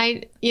else can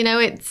I,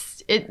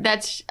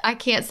 I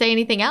can't say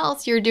anything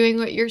else. You're doing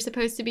what you're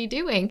supposed to be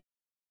doing.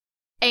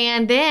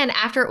 And then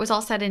after it was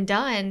all said and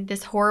done,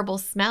 this horrible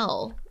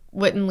smell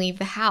wouldn't leave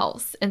the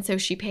house. And so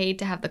she paid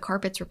to have the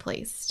carpets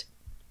replaced.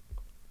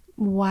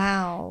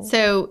 Wow.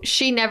 So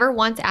she never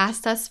once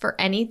asked us for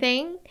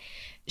anything.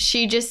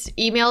 She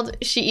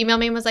emailed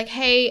me and was like,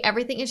 hey,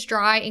 everything is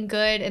dry and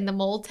good and the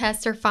mold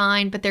tests are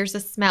fine, but there's a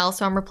smell,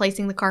 so I'm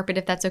replacing the carpet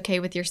if that's okay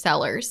with your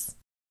sellers.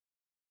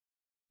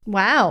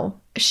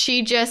 Wow.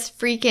 She just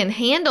freaking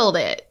handled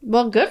it.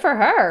 Well, good for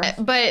her.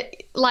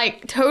 But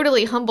like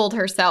totally humbled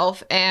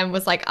herself and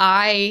was like,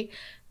 I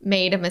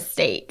made a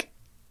mistake.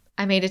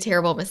 I made a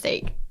terrible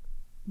mistake.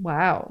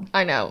 Wow.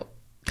 I know.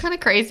 Kind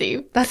of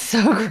crazy. That's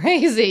so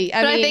crazy.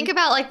 I think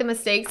about like the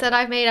mistakes that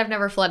I've made. I've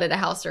never flooded a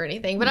house or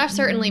anything, but I've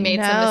certainly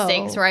made some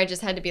mistakes where I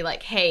just had to be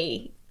like,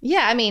 hey.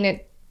 Yeah, I mean,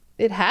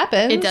 it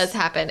happens. It does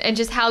happen. And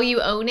just how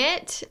you own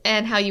it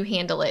and how you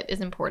handle it is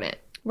important.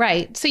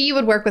 Right. So you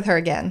would work with her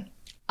again.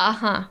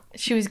 Uh-huh.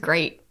 She was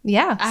great.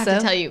 Yeah. I have to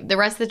tell you, the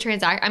rest of the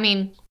transaction, I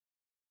mean,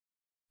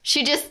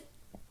 she just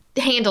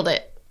handled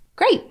it.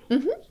 Great.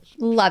 Mm-hmm.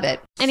 Love it.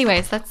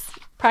 Anyways, that's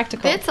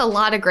practical. It's a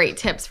lot of great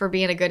tips for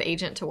being a good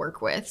agent to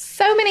work with.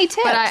 So many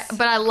tips.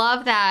 But I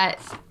love that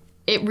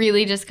it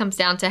really just comes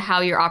down to how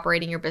you're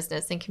operating your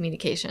business and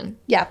communication.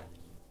 Yeah.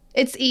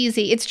 It's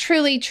easy. It's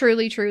truly,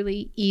 truly,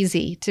 truly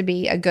easy to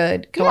be a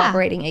good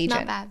cooperating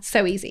agent. Not bad.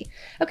 So easy.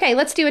 Okay,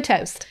 let's do a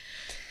toast.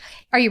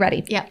 Are you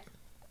ready? Yeah.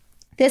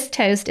 This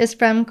toast is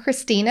from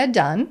Christina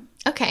Dunn.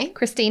 Okay.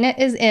 Christina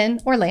is in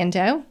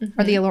Orlando,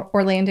 or the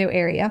Orlando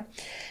area.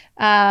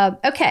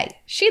 Okay.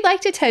 She'd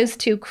like to toast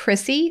to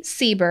Chrissy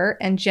Sieber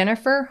and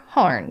Jennifer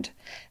Harnd.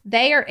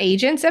 They are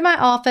agents in my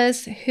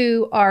office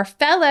who are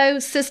fellow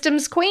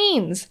systems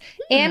queens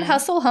and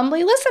Hustle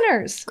Humbly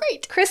listeners.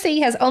 Great. Chrissy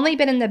has only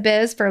been in the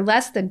biz for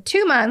less than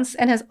 2 months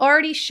and has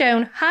already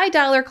shown high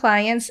dollar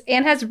clients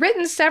and has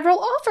written several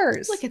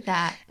offers. Look at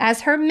that.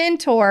 As her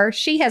mentor,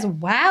 she has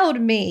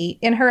wowed me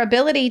in her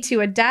ability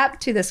to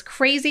adapt to this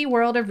crazy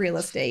world of real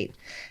estate.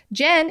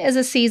 Jen is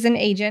a seasoned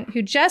agent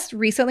who just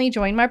recently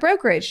joined my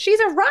brokerage. She's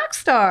a rock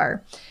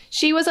star.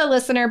 She was a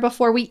listener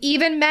before we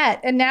even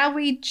met, and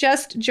now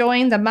just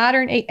joined the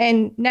modern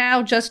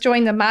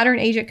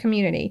agent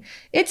community.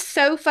 It's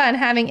so fun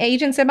having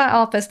agents in my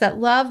office that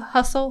love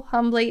Hustle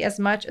Humbly as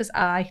much as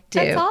I do.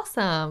 That's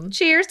awesome.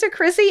 Cheers to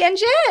Chrissy and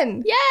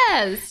Jen.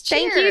 Yes.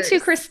 Thank you to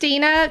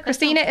Christina.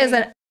 Christina is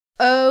an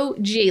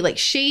OG. Like,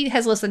 she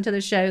has listened to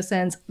the show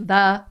since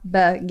the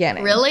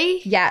beginning.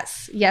 Really?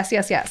 Yes.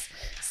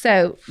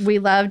 So we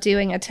love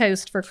doing a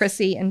toast for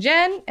Chrissy and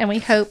Jen, and we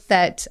hope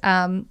that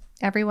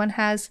everyone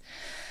has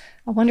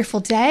a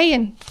wonderful day,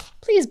 and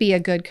please be a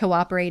good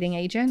cooperating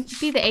agent.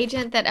 Be the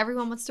agent that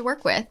everyone wants to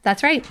work with.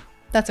 That's right.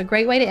 That's a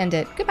great way to end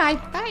it. Goodbye.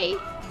 Bye.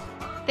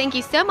 Thank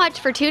you so much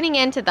for tuning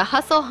in to the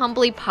Hustle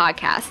Humbly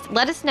podcast.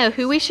 Let us know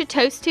who we should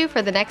toast to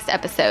for the next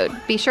episode.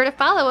 Be sure to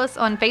follow us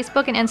on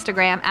Facebook and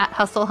Instagram at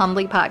Hustle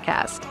Humbly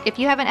Podcast. If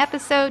you have an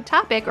episode,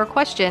 topic, or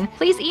question,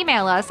 please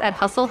email us at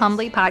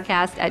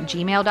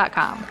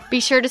hustlehumblypodcast@gmail.com. Be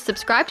sure to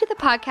subscribe to the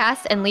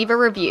podcast and leave a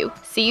review.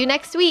 See you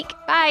next week.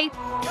 Bye.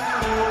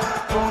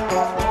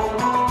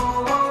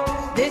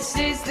 This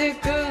is the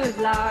good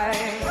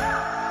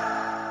life.